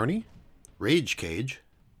 Mike Carney, Rage Cage,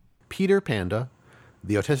 Peter Panda,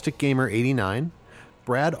 The Autistic Gamer 89,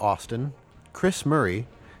 Brad Austin, Chris Murray,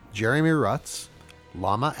 Jeremy Rutz,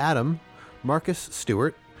 Llama Adam, Marcus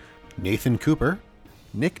Stewart, Nathan Cooper,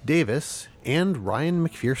 Nick Davis, and Ryan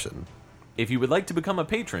McPherson. If you would like to become a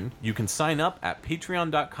patron, you can sign up at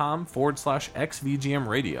patreon.com/XVGM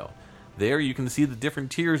Radio. There you can see the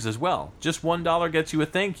different tiers as well. Just $1 gets you a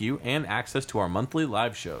thank you and access to our monthly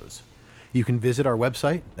live shows. You can visit our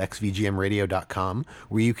website, xvgmradio.com,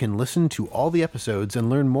 where you can listen to all the episodes and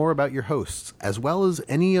learn more about your hosts, as well as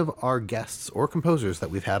any of our guests or composers that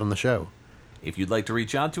we've had on the show. If you'd like to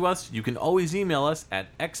reach out to us, you can always email us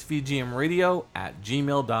at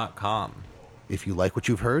xvgmradio@gmail.com. If you like what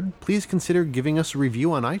you've heard, please consider giving us a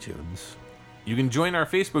review on iTunes. You can join our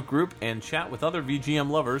Facebook group and chat with other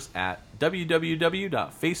VGM lovers at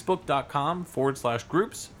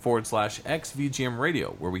www.facebook.com/groups/XVGM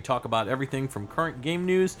Radio, where we talk about everything from current game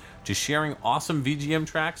news to sharing awesome VGM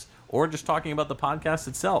tracks or just talking about the podcast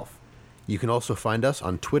itself. You can also find us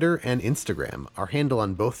on Twitter and Instagram. Our handle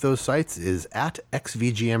on both those sites is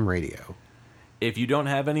 @XVGM Radio. If you don't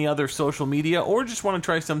have any other social media or just want to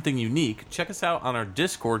try something unique, check us out on our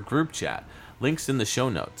Discord group chat. Links in the show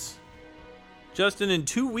notes. Justin, in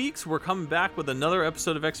 2 weeks, we're coming back with another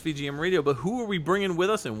episode of XVGM Radio, but who are we bringing with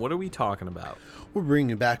us and what are we talking about? We're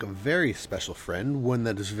bringing back a very special friend, one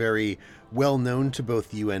that is very well known to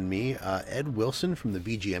both you and me. Ed Wilson from the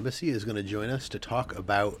VG Embassy is going to join us to talk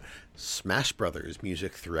about Smash Brothers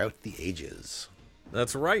music throughout the ages.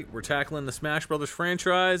 That's right. We're tackling the Smash Brothers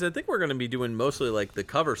franchise. I think we're going to be doing mostly like the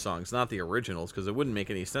cover songs, not the originals, because it wouldn't make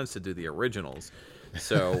any sense to do the originals.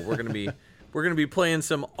 So we're going to be playing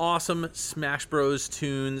some awesome Smash Bros.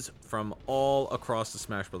 Tunes from all across the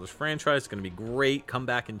Smash Brothers franchise. It's going to be great. Come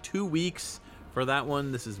back in 2 weeks for that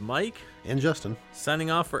one. This is Mike And Justin. signing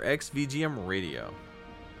off for XVGM Radio.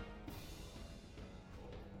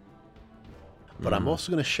 But I'm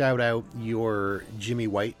also going to shout out your Jimmy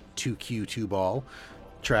White 2Q 2 ball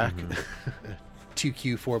track.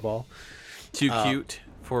 2Q 4 ball. Too cute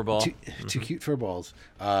for a ball. Too cute for balls.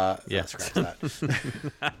 Yeah. Scratch that.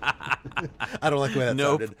 I don't like the way that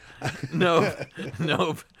Nope.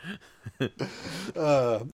 sounded.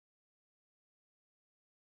 Nope.